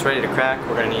 before it's ready to crack,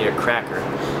 we're going to need a cracker.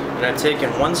 And I've taken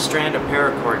one strand of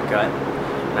paracord gut,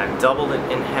 and I've doubled it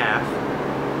in half.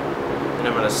 And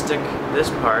I'm going to stick this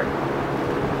part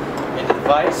into the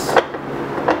vise.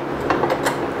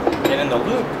 And in the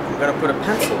loop, I'm going to put a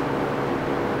pencil.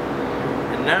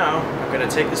 And now, I'm going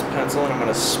to take this pencil and I'm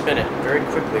going to spin it very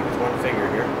quickly with one finger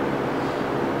here.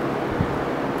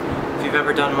 If you've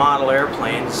ever done model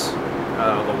airplanes,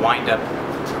 the wind-up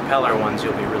propeller ones,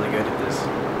 you'll be really good at this.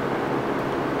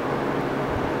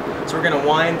 So we're going to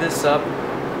wind this up.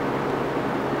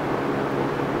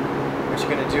 What you're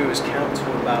going to do is count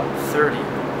to about 30.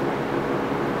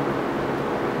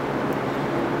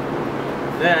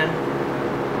 Then,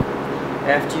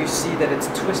 after you see that it's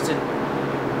twisted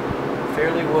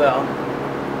fairly well,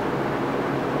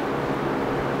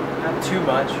 not too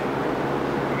much,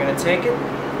 you're going to take it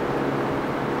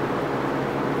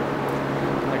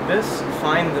like this,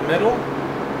 find the middle,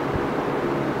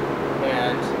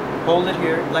 and hold it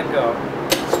here, let go.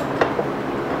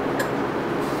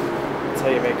 That's how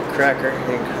you make a cracker.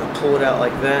 You can kind of pull it out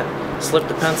like that, slip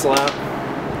the pencil out.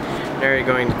 Now you're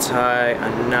going to tie a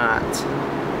knot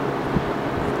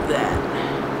like that.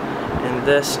 And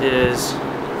this is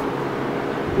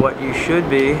what you should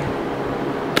be.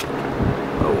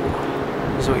 Oh,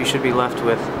 this is what you should be left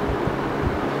with.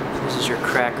 This is your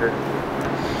cracker.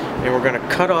 And we're going to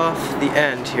cut off the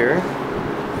end here.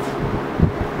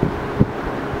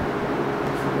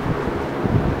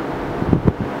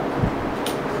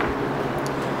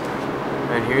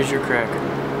 And here's your cracker.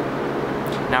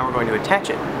 Now we're going to attach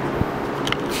it.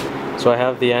 So I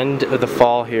have the end of the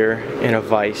fall here in a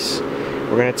vise.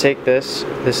 We're going to take this.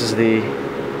 This is the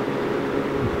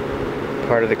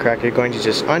part of the cracker. You're going to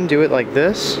just undo it like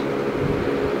this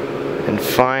and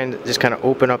just kind of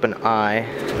open up an eye.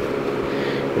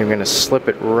 You're going to slip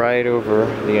it right over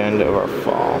the end of our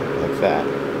fall like that.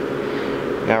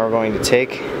 Now we're going to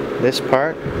take this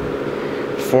part,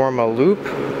 form a loop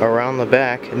around the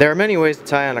back. And there are many ways to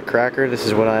tie on a cracker. This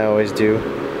is what I always do.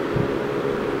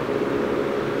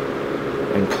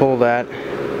 And pull that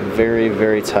very,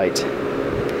 very tight.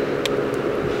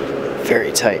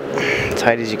 Very tight.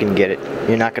 Tight as you can get it.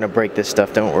 You're not going to break this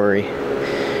stuff, don't worry.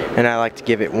 And I like to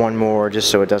give it one more just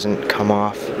so it doesn't come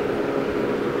off.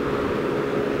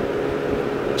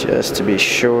 Just to be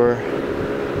sure.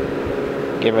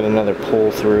 Give it another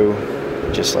pull through,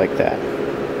 just like that.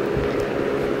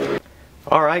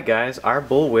 Alright guys, our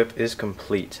bullwhip is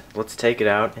complete. Let's take it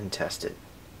out and test it.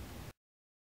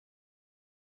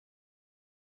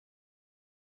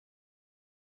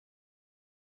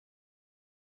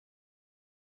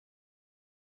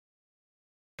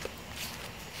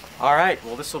 Alright,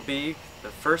 well this will be the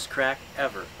first crack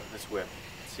ever of this whip.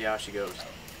 Let's see how she goes.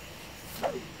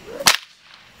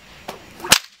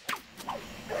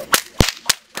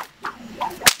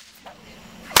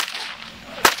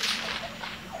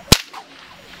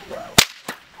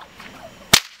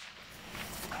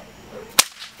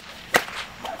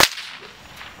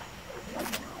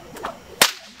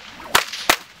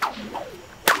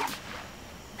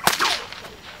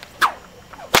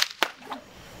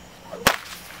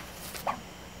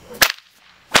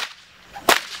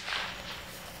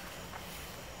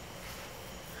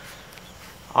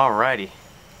 Alrighty.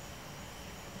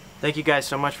 Thank you guys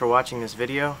so much for watching this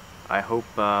video. I hope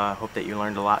that you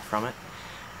learned a lot from it.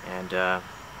 And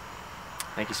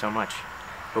thank you so much.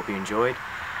 Hope you enjoyed.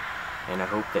 And I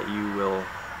hope that you will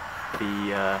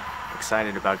be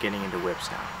excited about getting into whips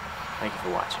now. Thank you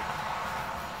for watching.